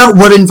 Think about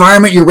what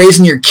environment you're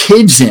raising your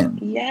kids in.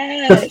 The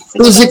Yes. It's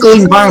so physical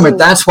environment.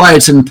 true. That's why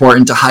it's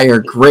important to hire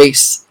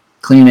Grace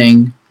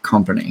Cleaning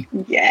Company.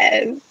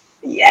 Yes.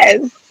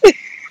 Yes.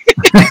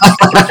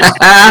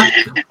 I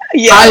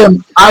Yes.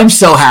 am. I'm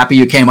so happy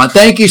you came on.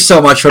 Thank you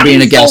so much for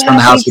being I'm a so guest on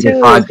the happy Housekeeping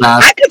too.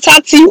 Podcast. I could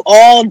talk to you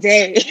all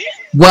day.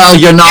 Well,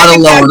 you're I not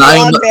could talk alone. to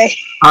you all day.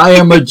 I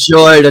am a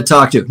joy to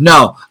talk to.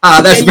 No,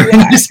 Yeah, that's you very are.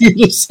 nice of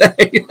you to say.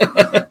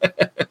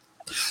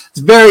 It's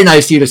very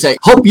nice of you to say.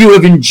 Hope you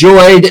have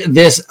enjoyed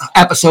this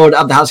episode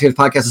of the Housekeepers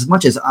Podcast as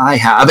much as I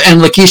have,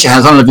 and Lakeisha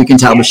has. I don't know if you can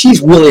tell, but Yes.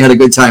 she's really had a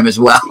good time as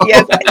well.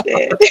 Yes, I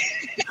did.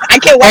 I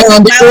can't wipe a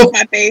And smile off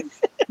my face.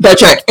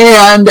 that's right.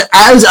 And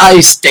as I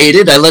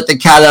stated, I let the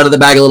cat out of the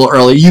bag a little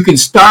early. You can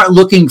start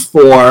looking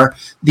for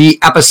the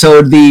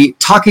episode, the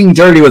Talking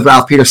Dirty with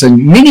Ralph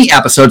Peterson mini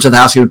episodes of the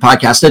Housekeeping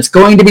Podcast. That's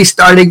going to be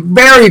starting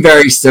very,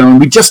 very soon.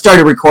 We just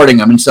started recording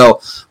them, and so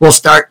we'll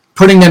start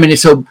putting them in.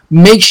 So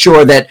make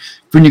sure that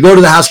when you go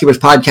to the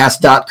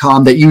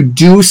housekeeperspodcast.com that you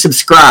do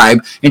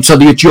subscribe, and so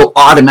that you'll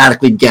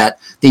automatically get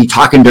the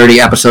Talking Dirty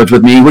episodes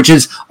with me, which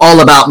is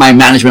all about my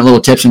management little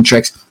tips and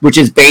tricks, which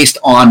is based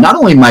on not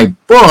only my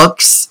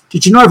books.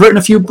 Did you know I've written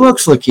a few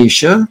books,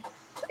 Lakeisha?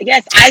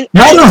 Yes, I,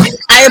 Not I only,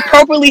 I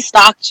appropriately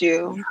stalked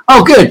you.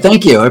 oh, good.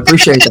 Thank you. I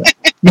appreciate that.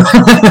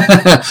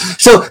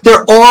 So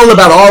they're all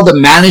about all the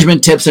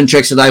management tips and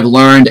tricks that I've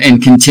learned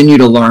and continue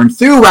to learn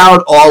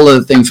throughout all of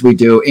the things we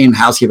do in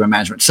housekeeping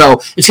management.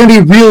 So it's going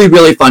to be really,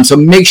 really fun. So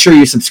make sure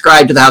you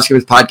subscribe to the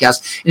Housekeepers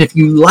Podcast. And if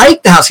you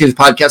like the Housekeepers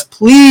Podcast,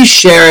 please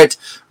share it,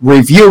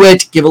 review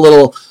it, give a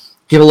little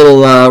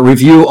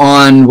review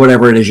on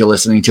whatever it is you're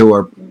listening to,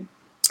 or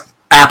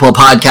Apple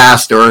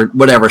Podcast or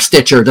whatever,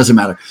 Stitcher, doesn't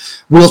matter.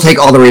 We'll take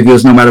all the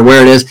reviews no matter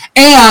where it is.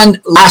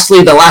 And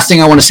lastly, the last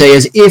thing I want to say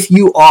is if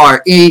you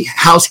are a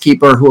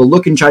housekeeper who are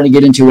looking, trying to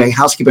get into a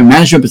housekeeping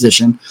management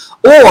position,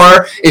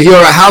 or if you're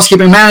a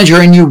housekeeping manager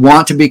and you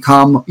want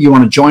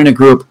to join a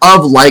group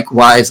of like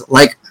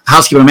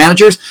housekeeping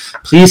managers,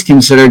 please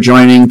consider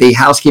joining the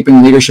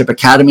Housekeeping Leadership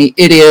Academy.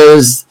 It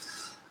is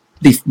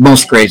it's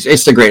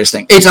the greatest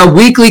thing. It's a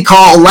weekly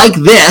call like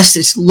this.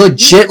 It's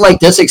legit like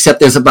this, except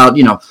there's about,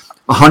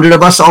 100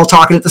 of us all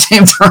talking at the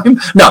same time.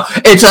 No,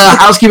 it's a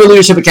Housekeeping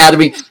Leadership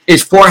Academy.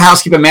 It's for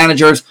housekeeping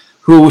managers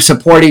who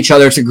support each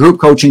other. It's a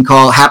group coaching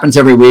call. It happens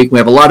every week. We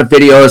have a lot of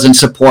videos and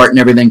support and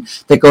everything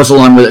that goes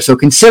along with it. So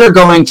consider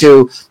going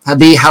to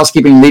the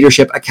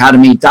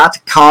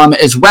housekeepingleadershipacademy.com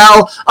as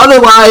well.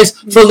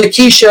 Otherwise, for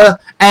Lakeisha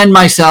and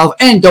myself,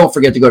 and don't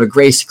forget to go to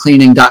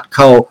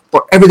gracecleaning.co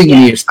for everything you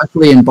need,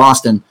 especially in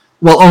Boston.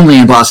 Well, only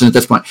in Boston at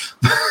this point.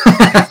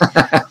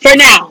 For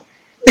now.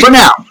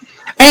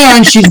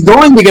 And she's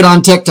going to get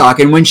on TikTok.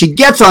 And when she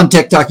gets on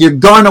TikTok, you're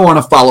going to want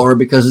to follow her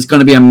because it's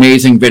going to be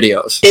amazing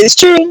videos. It's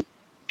true.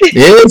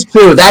 It's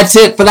true. That's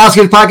it for the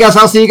Housekeeping Podcast.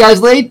 I'll see you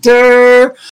guys later.